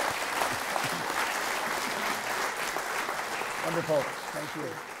 Wonderful. Thank you.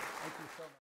 Thank you so much.